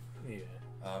deck out. Yeah.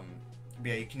 But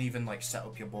yeah, you can even like set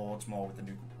up your boards more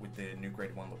with the new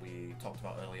grade 1 that we talked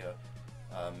about earlier.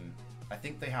 I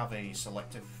think they have a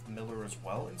selective miller as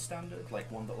well in standard,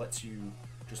 like one that lets you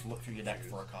just look through your deck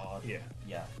for a card. Yeah.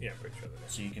 Yeah. Yeah, I'm pretty sure that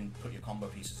is. So you can put your combo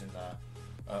pieces in there.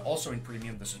 Also in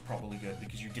Premium, this is probably good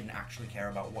because you didn't actually care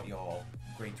about what your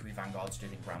grade 3 Vanguards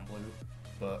did in Grand Blue,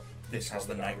 but this has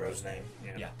the Nightrose name.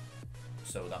 Yeah.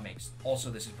 So that makes... Also,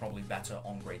 this is probably better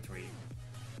on grade 3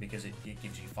 because it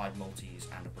gives you 5 multis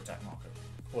and a protect marker.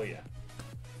 Well, yeah.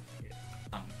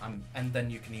 And then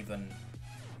you can even...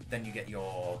 Then you get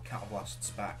your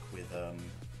counterblasts back with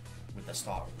the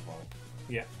starter as well.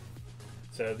 Yeah.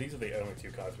 So these are the only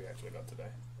 2 cards we actually got today.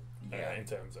 Yeah. In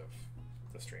terms of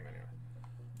the stream, anyway.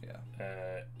 Yeah.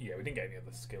 We didn't get any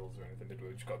other skills or anything, did we?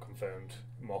 We just got confirmed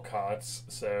more cards.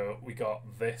 So we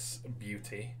got this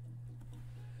beauty.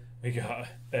 We got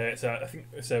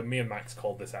so me and Max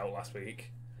called this out last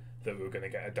week that we were going to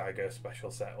get a Daigo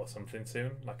special set or something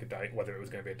soon, like whether it was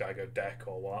going to be a Daigo deck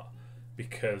or what,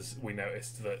 because we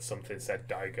noticed that something said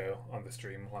Daigo on the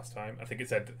stream last time. I think it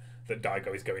said that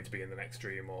Daigo is going to be in the next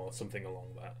stream or something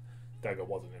along that. Daigo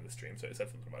wasn't in the stream, so it said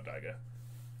something about Daigo.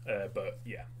 But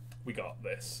yeah. We got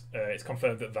this. It's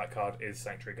confirmed that card is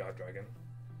Sanctuary Guard Dragon.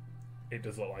 It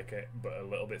does look like it, but a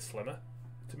little bit slimmer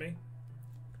to me.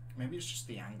 Maybe it's just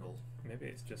the angle. Maybe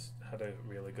it's just had a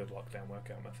really good lockdown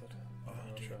workout method. Oh, I'm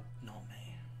not sure. Not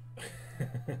me.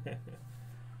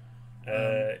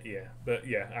 Yeah, but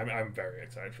yeah, I'm very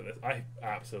excited for this. I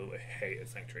absolutely hated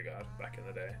Sanctuary Guard back in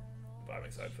the day, but I'm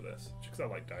excited for this just because I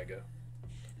like Daigo.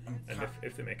 And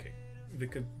if they make it, they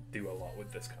could do a lot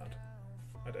with this card.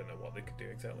 I don't know what they could do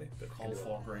exactly, but call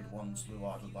 4 grade 1s.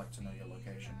 Luard would like to know your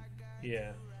location.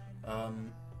 Yeah.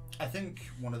 I think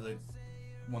one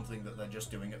thing that they're just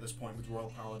doing at this point with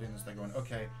Royal Paladin is they're going,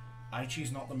 okay,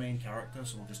 Aichi's not the main character,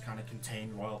 so we'll just kind of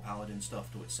contain Royal Paladin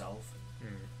stuff to itself.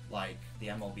 Like the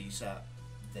MLB set,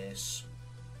 this.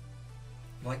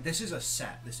 Like, this is a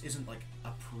set. This isn't like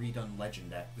a pre-done Legend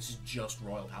deck. This is just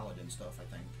Royal Paladin stuff, I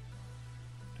think.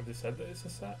 Have they said that it's a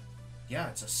set? Yeah,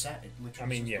 it's a set. It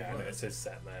literally I know it says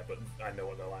set there, but I know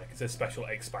what they're like. It says special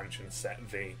expansion set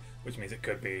V, which means it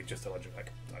could be just a Legend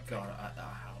deck type thing. God,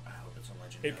 I hope it's a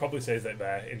Legend It deck. probably says it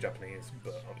there in Japanese,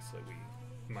 but obviously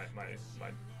my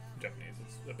Japanese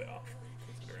is a bit off,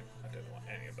 considering I don't know what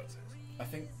any of that says. I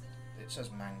think It says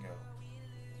mango.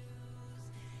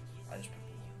 I just picked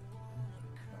one.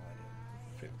 No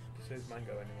idea. It says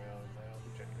mango anyway on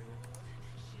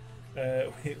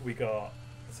there. We got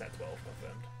set 12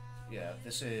 confirmed. Yeah,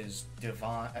 this is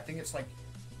divine. I think it's like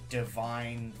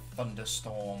divine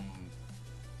thunderstorm.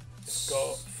 It's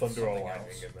got thunder or something lightning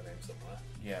else. in the name somewhere.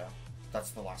 Yeah,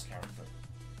 that's the last character.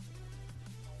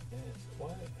 Yes,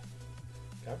 why?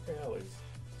 Gabrielle is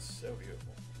so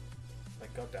beautiful.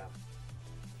 Like, goddamn.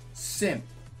 Simp.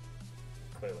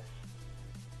 Clearly.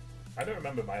 I don't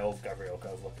remember my old Gabrielle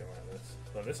cards looking like this.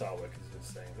 But this artwork is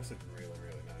insane. This is really,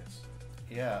 really nice.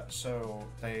 Yeah, so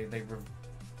they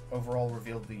overall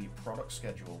revealed the product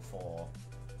schedule for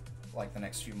like the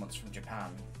next few months from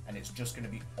Japan, and it's just going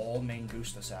to be all main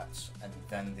booster sets and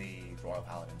then the Royal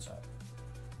Paladin set.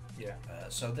 Yeah.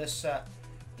 So this set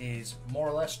is more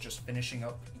or less just finishing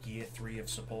up year 3 of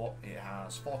support. It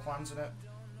has 4 clans in it,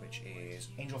 which is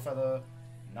Angel Feather,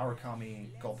 Narukami,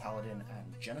 Gold Paladin,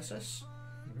 and Genesis.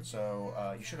 Mm-hmm. So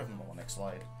you should have them on the next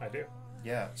slide. I do.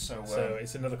 Yeah, so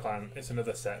it's another clan. It's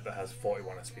another set that has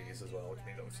 41 SPs as well, which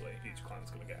means obviously each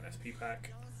clan's going to get an SP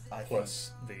pack,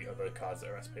 plus the other cards that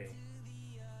are SP.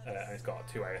 And it's got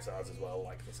 2 ASRs as well,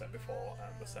 like the set before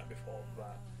and the set before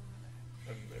that.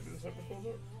 And maybe the set before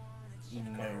that.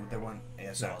 No, there weren't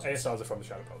ASRs. No, ASRs are from the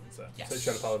Shadow Paladin set. Yes. So it's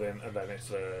Shadow Paladin, and then it's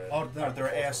the. Oh, no, there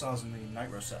are ASRs in the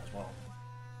Nightrose set as well.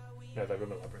 No, they're in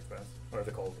the Labyrinth Bears. Or are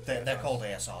they called? They're called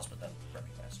ASRs, but they're Remy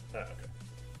Bears. Okay.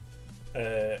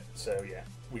 So yeah,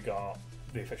 we got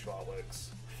the official artworks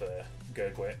for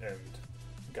Gurgwit and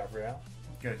Gavriel.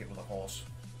 Gurgit with a horse.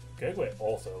 Gurgwit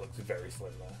also looks very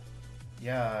slim there.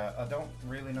 Yeah, I don't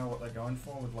really know what they're going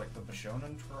for with like the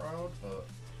Bishonen crowd, but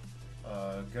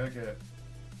Gurgit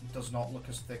does not look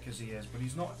as thick as he is, but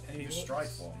he's not in his stride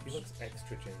forms. He looks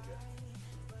extra ginger.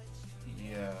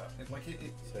 Yeah,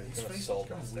 So his he's gonna face is solve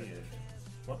kind that of stage. weird.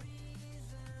 What?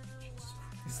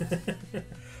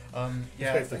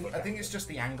 Yeah, I think it's just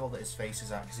the angle that his face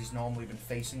is at, because he's normally been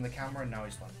facing the camera, and now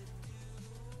he's like...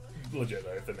 Legit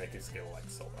though, if they make his skill like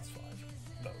Soul Blast 5,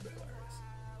 that would be hilarious.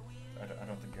 I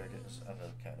don't think Gurgit has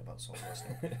ever cared about Soul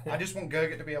Blasting. I just want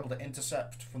Gurgit to be able to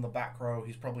intercept from the back row.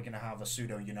 He's probably going to have a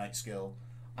pseudo Unite skill.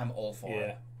 I'm all for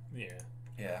it.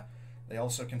 Yeah. They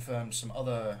also confirmed some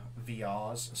other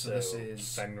VRs. So this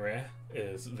is... Fenrir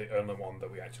is the only one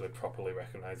that we actually properly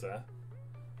recognise there.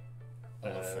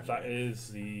 That is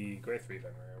the Grade 3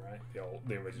 Fenrir, right?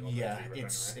 The original Yeah, Grade 3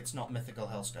 Fenrir. it's not Mythical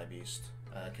Hellsky Beast,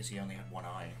 because he only had one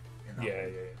eye in that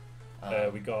one. Yeah.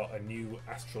 We got a new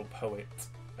Astral Poet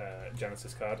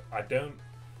Genesis card.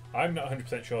 I'm not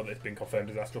 100% sure that it's been confirmed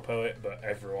as Astral Poet, but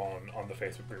everyone on the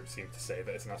Facebook group seemed to say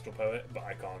that it's an Astral Poet, but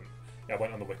I can't. I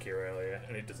went on the wiki earlier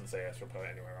and it doesn't say Astral Poet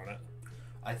anywhere on it.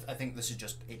 I think this is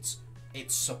just it's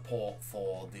support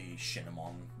for the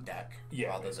Shinamon deck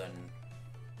rather than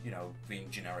being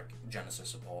generic Genesis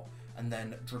support. And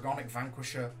then Dragonic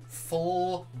Vanquisher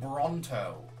full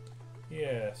Bronto.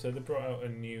 Yeah, so they brought out a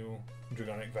new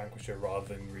Dragonic Vanquisher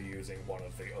rather than reusing one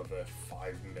of the other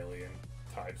 5 million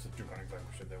types of Dragonic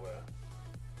Vanquisher there were.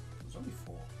 There's only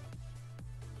 4.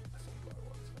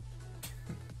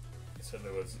 So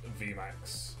there was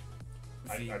VMAX,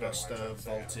 V-Buster,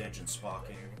 Voltage, and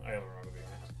Sparking. I don't remember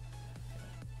VMAX.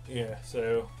 Yeah,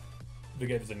 so they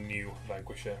gave us a new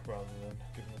Vanquisher rather than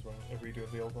giving us a redo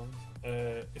of the old ones.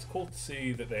 It's cool to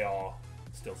see that they are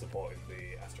still supporting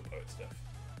the Astral Poet stuff,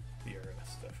 the Uranus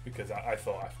stuff, because I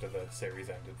thought after the series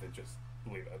ended they'd just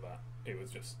leave it at that. It was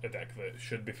just a deck that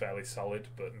should be fairly solid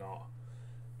but not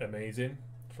amazing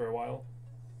for a while.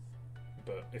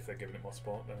 But if they're giving it more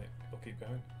support, then it'll keep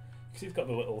going. Because he's got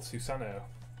the little Susano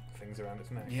things around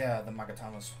its neck. Yeah, the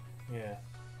Magatamas. Yeah.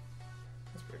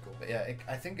 That's pretty cool. But yeah,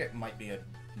 I think it might be a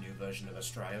new version of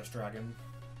Astraios Dragon,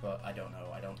 but I don't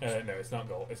know. No, it's not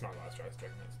gold. It's not Astraios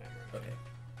Dragon. Its name. Okay.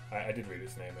 I did read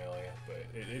its name earlier, but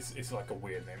it's like a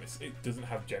weird name. It doesn't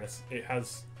have Genesis. It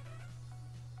has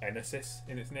Enesis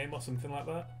in its name or something like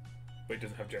that, but it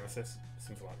doesn't have Genesis.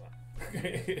 Something like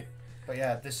that. But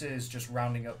yeah, this is just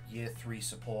rounding up year 3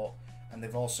 support, and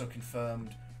they've also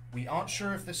confirmed. We aren't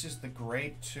sure if this is the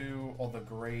grade 2 or the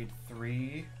grade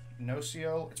 3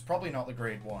 Nocio. It's probably not the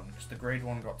grade 1, because the grade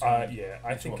 1 got turned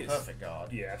I think it's perfect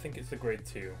guard. Yeah, I think it's the grade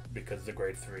 2, because the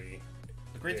grade 3...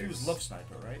 The grade 3 was Love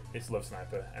Sniper, right? It's Love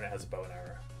Sniper, and it has a bow and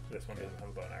arrow. This one doesn't have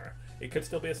a bow and arrow. It could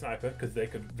still be a sniper, because they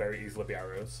could very easily be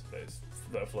arrows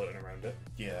that are floating around it.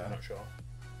 Yeah. I'm not sure.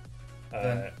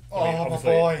 My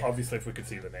boy! Obviously, if we could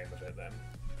see the name of it, then...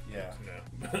 Yeah.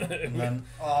 No. And then,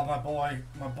 my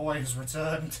boy has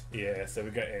returned. Yeah, so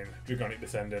we're getting Dragonic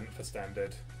Descendant for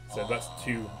standard. So that's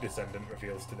 2 Descendant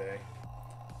reveals today.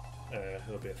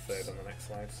 There'll be a 3rd on the next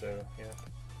slide, so yeah.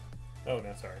 Oh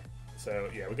no, sorry. So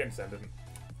yeah, we're getting Descendant.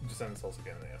 Descendant's also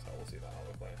getting an ASR. We'll see that how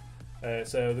we play.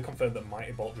 So they confirmed that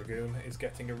Mighty Bolt Dragoon is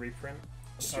getting a reprint,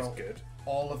 which is good.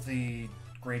 All of the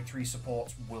Grade 3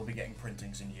 supports will be getting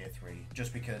printings in Year 3,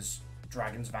 just because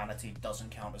Dragon's Vanity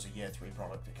doesn't count as a Year 3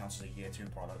 product, it counts as a Year 2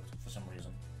 product for some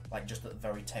reason. Like, just at the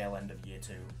very tail end of Year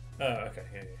 2. Oh, okay,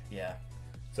 yeah. Yeah.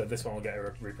 So this one will get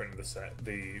a reprint of the set.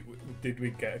 Did we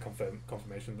get a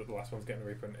confirmation that the last one's getting a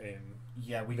reprint in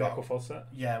the Aquaforce set?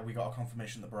 Yeah, we got a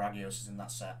confirmation that Baragios is in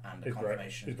that set, and a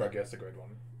confirmation... Is Baragios the Grade 1?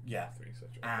 Yeah. 3 set?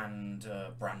 And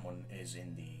Branwen is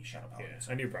in the Shadow Paladin.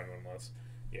 Yeah, I knew Branwen was.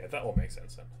 Yeah, that all makes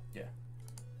sense then. Yeah.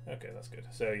 Okay, that's good.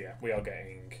 So yeah, we are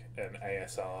getting an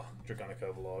ASR Dragonic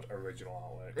Overlord original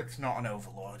artwork. It's not an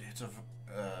Overlord, it's a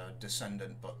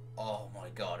Descendant, but oh my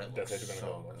god, it looks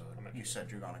so good. You said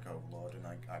Dragonic Overlord, and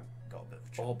I got a bit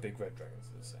of all big red dragons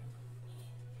are the same.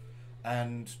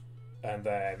 And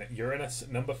then Uranus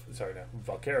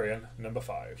Valkyrian number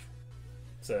 5.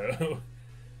 So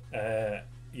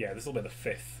yeah, this will be the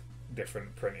 5th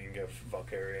different printing of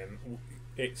Valkyrian.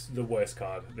 It's the worst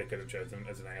card they could have chosen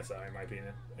as an ASR in my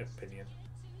opinion.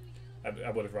 I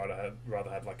would have rather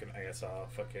had like an ASR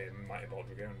fucking Mighty Bolt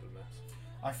Dragoon than this.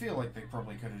 I feel like they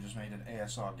probably could have just made an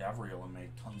ASR Gavriel and made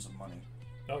tons of money.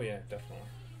 Oh yeah, definitely.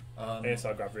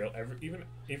 ASR Gavriel,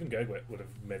 even Gurgwit would have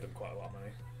made them quite a lot of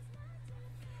money.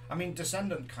 I mean,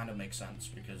 Descendant kind of makes sense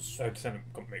because... Descendant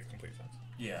makes complete sense.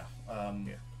 Yeah.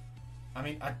 I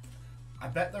mean, I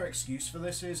bet their excuse for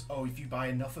this is, if you buy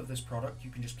enough of this product,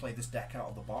 you can just play this deck out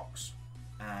of the box.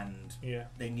 And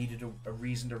they needed a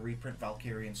reason to reprint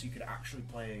Valkyrian, so you could actually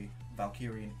play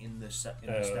Valkyrian in this set.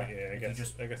 This deck. Yeah, I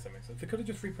guess that makes sense. They could have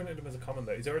just reprinted him as a common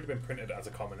though. He's already been printed as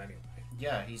a common anyway.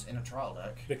 Yeah, he's in a trial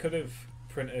deck. They could have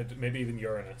printed maybe even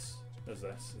Uranus as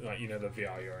this, like the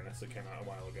VR Uranus that came out a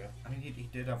while ago. I mean, he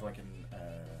did have like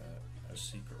a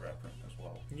secret rare print as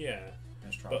well. Yeah, in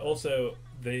his trial but deck. also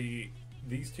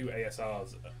these two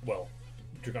ASRs,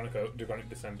 Dragonic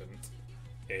Descendant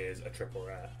is a triple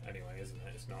rare anyway, isn't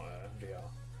it? It's not a VR.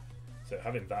 So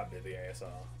having that be the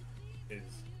ASR is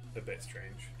a bit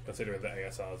strange, considering the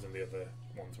ASRs and the other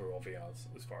ones were all VRs,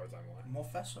 as far as I'm aware.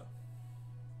 Morfessa.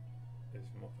 Is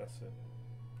Morfessa...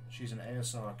 She's an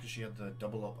ASR because she had the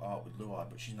double up art with Luard,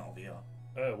 but she's not a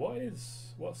VR.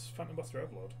 What's Phantom Buster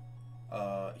Overlord?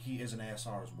 He is an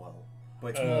ASR as well.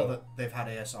 But it's more that they've had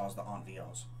ASRs that aren't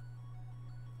VRs.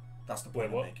 That's the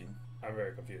point I'm making. I'm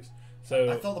very confused.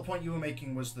 So I thought the point you were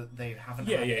making was that they haven't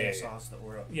had ASRs that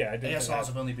were... Yeah, I did. ASRs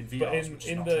have only been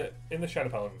VRs, but in the Shadow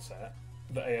Paladin set,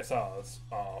 the ASRs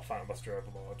are Phantom Buster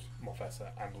Overlord,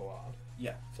 Morfessa, and Luard.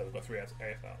 Yeah. So we've got 3 ASRs.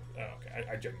 Oh, okay.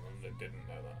 I genuinely didn't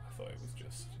know that. I thought it was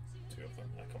just 2 of them.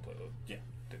 I completely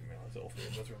didn't realise that all 3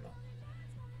 of those were in there.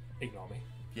 Ignore me.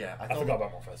 Yeah, I forgot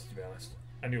about Morfessa, to be honest.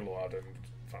 I knew Luard and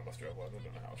Phantom Buster Overlord. I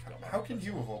don't know how I forgot about How can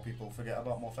you, of all people, forget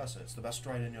about Morfessa? It's the best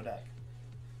stride in your deck.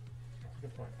 That's a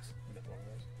good point.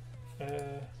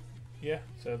 Yeah,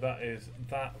 so that is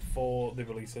that for the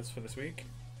releases for this week.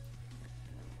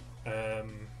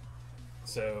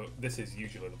 So this is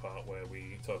usually the part where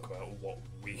we talk about what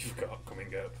we've got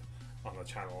coming up on the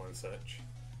channel and such.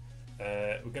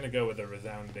 We're going to go with a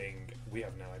resounding, we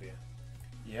have no idea.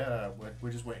 Yeah,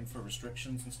 we're just waiting for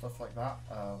restrictions and stuff like that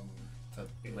to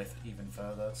lift even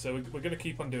further. So we're going to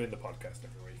keep on doing the podcast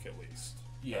every week at least.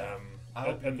 Yeah.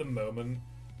 At the moment,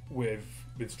 we've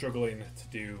been struggling to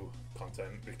do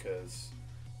content because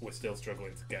we're still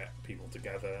struggling to get people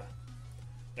together.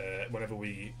 Whenever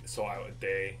we sort out a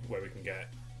day where we can get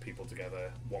people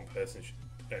together, one person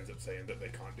ends up saying that they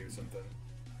can't do something.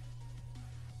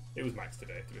 It was Max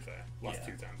today, to be fair. Last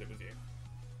 2 times it was you.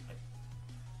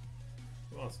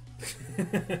 It was.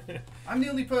 I'm the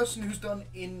only person who's done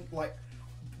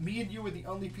me and you are the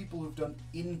only people who've done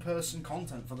in-person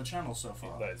content for the channel so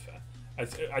far. That is fair.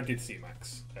 I did see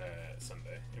Max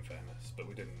Sunday, in fairness, but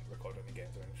we didn't record any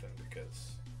games or anything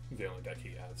because the only deck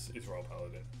he has is Royal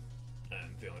Paladin,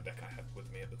 and the only deck I had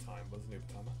with me at the time was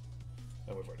Nubatama.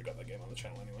 And we've already got that game on the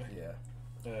channel anyway.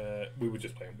 Yeah. We were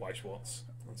just playing White Schwartz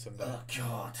on Sunday. Oh,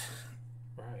 God.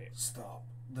 Right. Stop.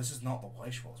 This is not the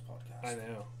White Schwartz podcast. I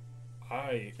know.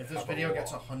 If this video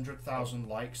gets 100,000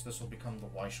 likes, this will become the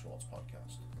White Schwartz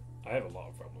podcast. I have a lot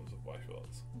of problems with White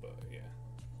Schwartz, but yeah.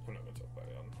 I'm not going to talk about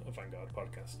it on a Vanguard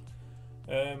podcast.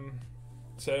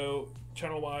 So,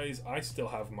 channel-wise, I still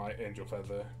have my Angel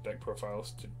Feather deck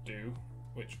profiles to do,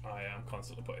 which I am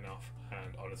constantly putting off,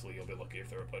 and honestly, you'll be lucky if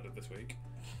they're uploaded this week.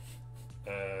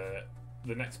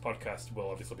 The next podcast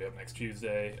will obviously be up next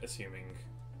Tuesday, assuming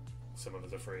some of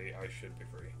us are free. I should be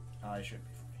free. I should be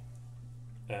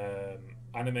free.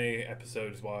 Anime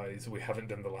episodes-wise, we haven't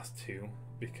done the last 2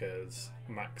 because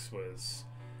Max was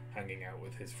hanging out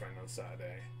with his friend on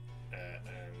Saturday,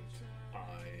 and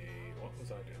what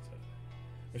was I doing Saturday?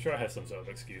 I'm sure I had some sort of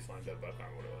excuse lined up, but I can't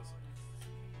remember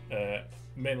what it was.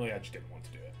 Mainly, I just didn't want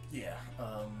to do it. Yeah.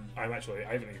 I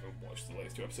haven't even watched the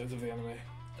latest 2 episodes of the anime.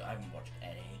 I haven't watched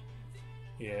any.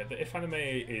 Yeah, the if anime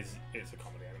it's a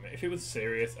comedy anime. If it was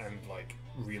serious and like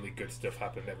really good stuff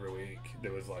happened every week,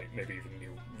 there was like maybe even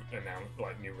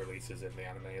new releases in the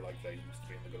anime like they used to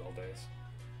be in the good old days.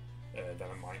 Then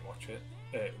I might watch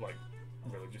it like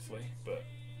religiously, but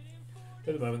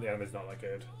at the moment the anime's not that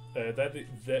good. That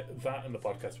and the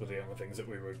podcast were the only things that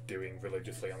we were doing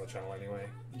religiously on the channel anyway.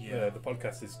 Yeah. The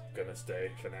podcast is gonna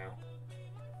stay for now.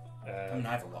 I mean,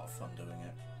 I have a lot of fun doing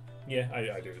it. Yeah,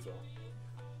 I do as well.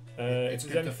 If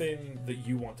there's anything that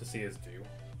you want to see us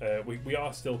do, we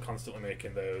are still constantly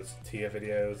making those tier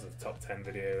videos, the top 10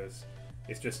 videos.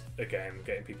 It's just, again,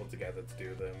 getting people together to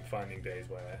do them, finding days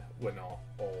where we're not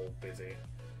all busy.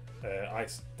 I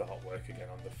start work again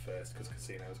on the 1st because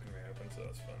casino is going to reopen, so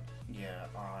that's fun. Yeah,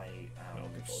 I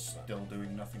am still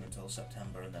doing nothing until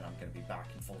September, and then I'm going to be back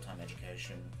in full-time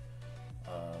education.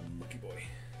 Lucky boy.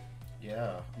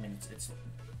 Yeah, I mean, it's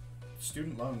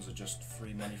student loans are just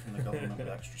free money from the government with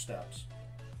extra steps.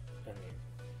 I mean,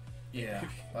 yeah.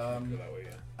 that way,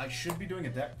 yeah. I should be doing a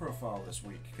deck profile this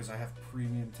week because I have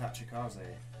premium Tachikaze.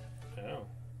 Oh,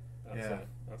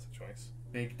 that's a choice.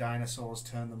 Big dinosaurs,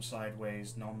 turn them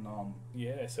sideways, nom nom.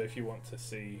 Yeah, so if you want to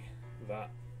see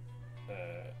that,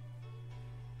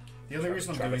 the only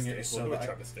reason I'm doing it is so that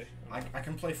I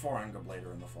can play 4 Anger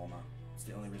Blader in the format. It's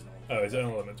the only reason I want to. Oh, is it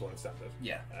only limited to 1 standard?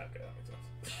 Yeah. Okay, that makes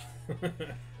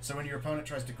sense. So when your opponent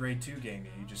tries to grade 2 game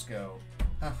you just go,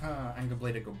 haha, Anger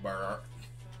Blader go brrr.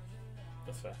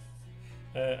 That's fair.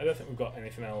 I don't think we've got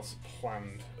anything else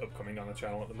planned upcoming on the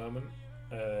channel at the moment.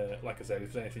 Like I said,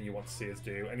 if there's anything you want to see us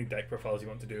do, any deck profiles you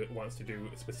want us to do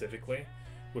specifically,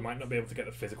 we might not be able to get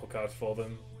the physical cards for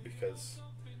them because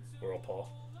we're all poor.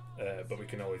 But we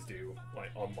can always do like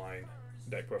online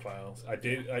deck profiles.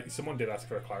 Someone did ask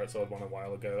for a Claret Sword one a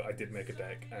while ago. I did make a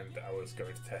deck and I was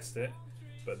going to test it,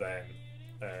 but then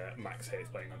Max hates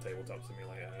playing on Tabletop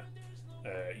Simulator.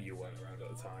 You weren't around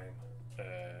at the time.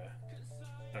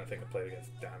 And I think I played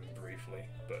against Dan briefly,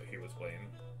 but he was playing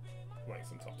like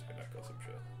some top tier deck or some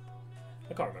shit.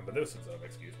 I can't remember. There was some sort of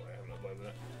excuse why I haven't uploaded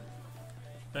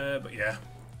it. But yeah,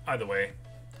 either way,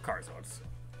 Claret Swords.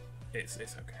 It's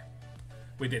okay.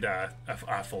 We did our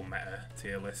full meta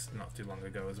tier list not too long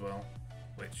ago as well,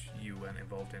 which you weren't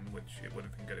involved in, which it would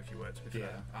have been good if you were, to be fair.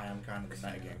 Yeah, I am kind of the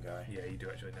metagame guy. Yeah, you do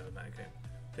actually know the metagame.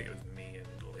 I think it was me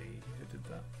and Lee who did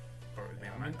that. Or it was me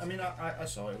and Max. I mean, I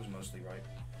saw it was mostly right.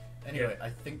 Anyway, yeah. I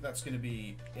think that's going to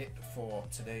be it for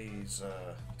today's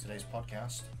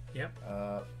podcast. Yep.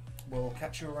 We'll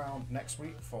catch you around next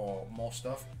week for more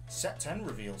stuff. Set 10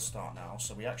 reveals start now,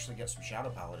 so we actually get some Shadow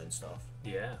Paladin stuff.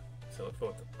 Yeah, so look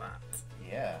forward to that.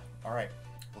 Yeah. Alright,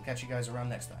 we'll catch you guys around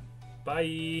next time.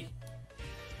 Bye!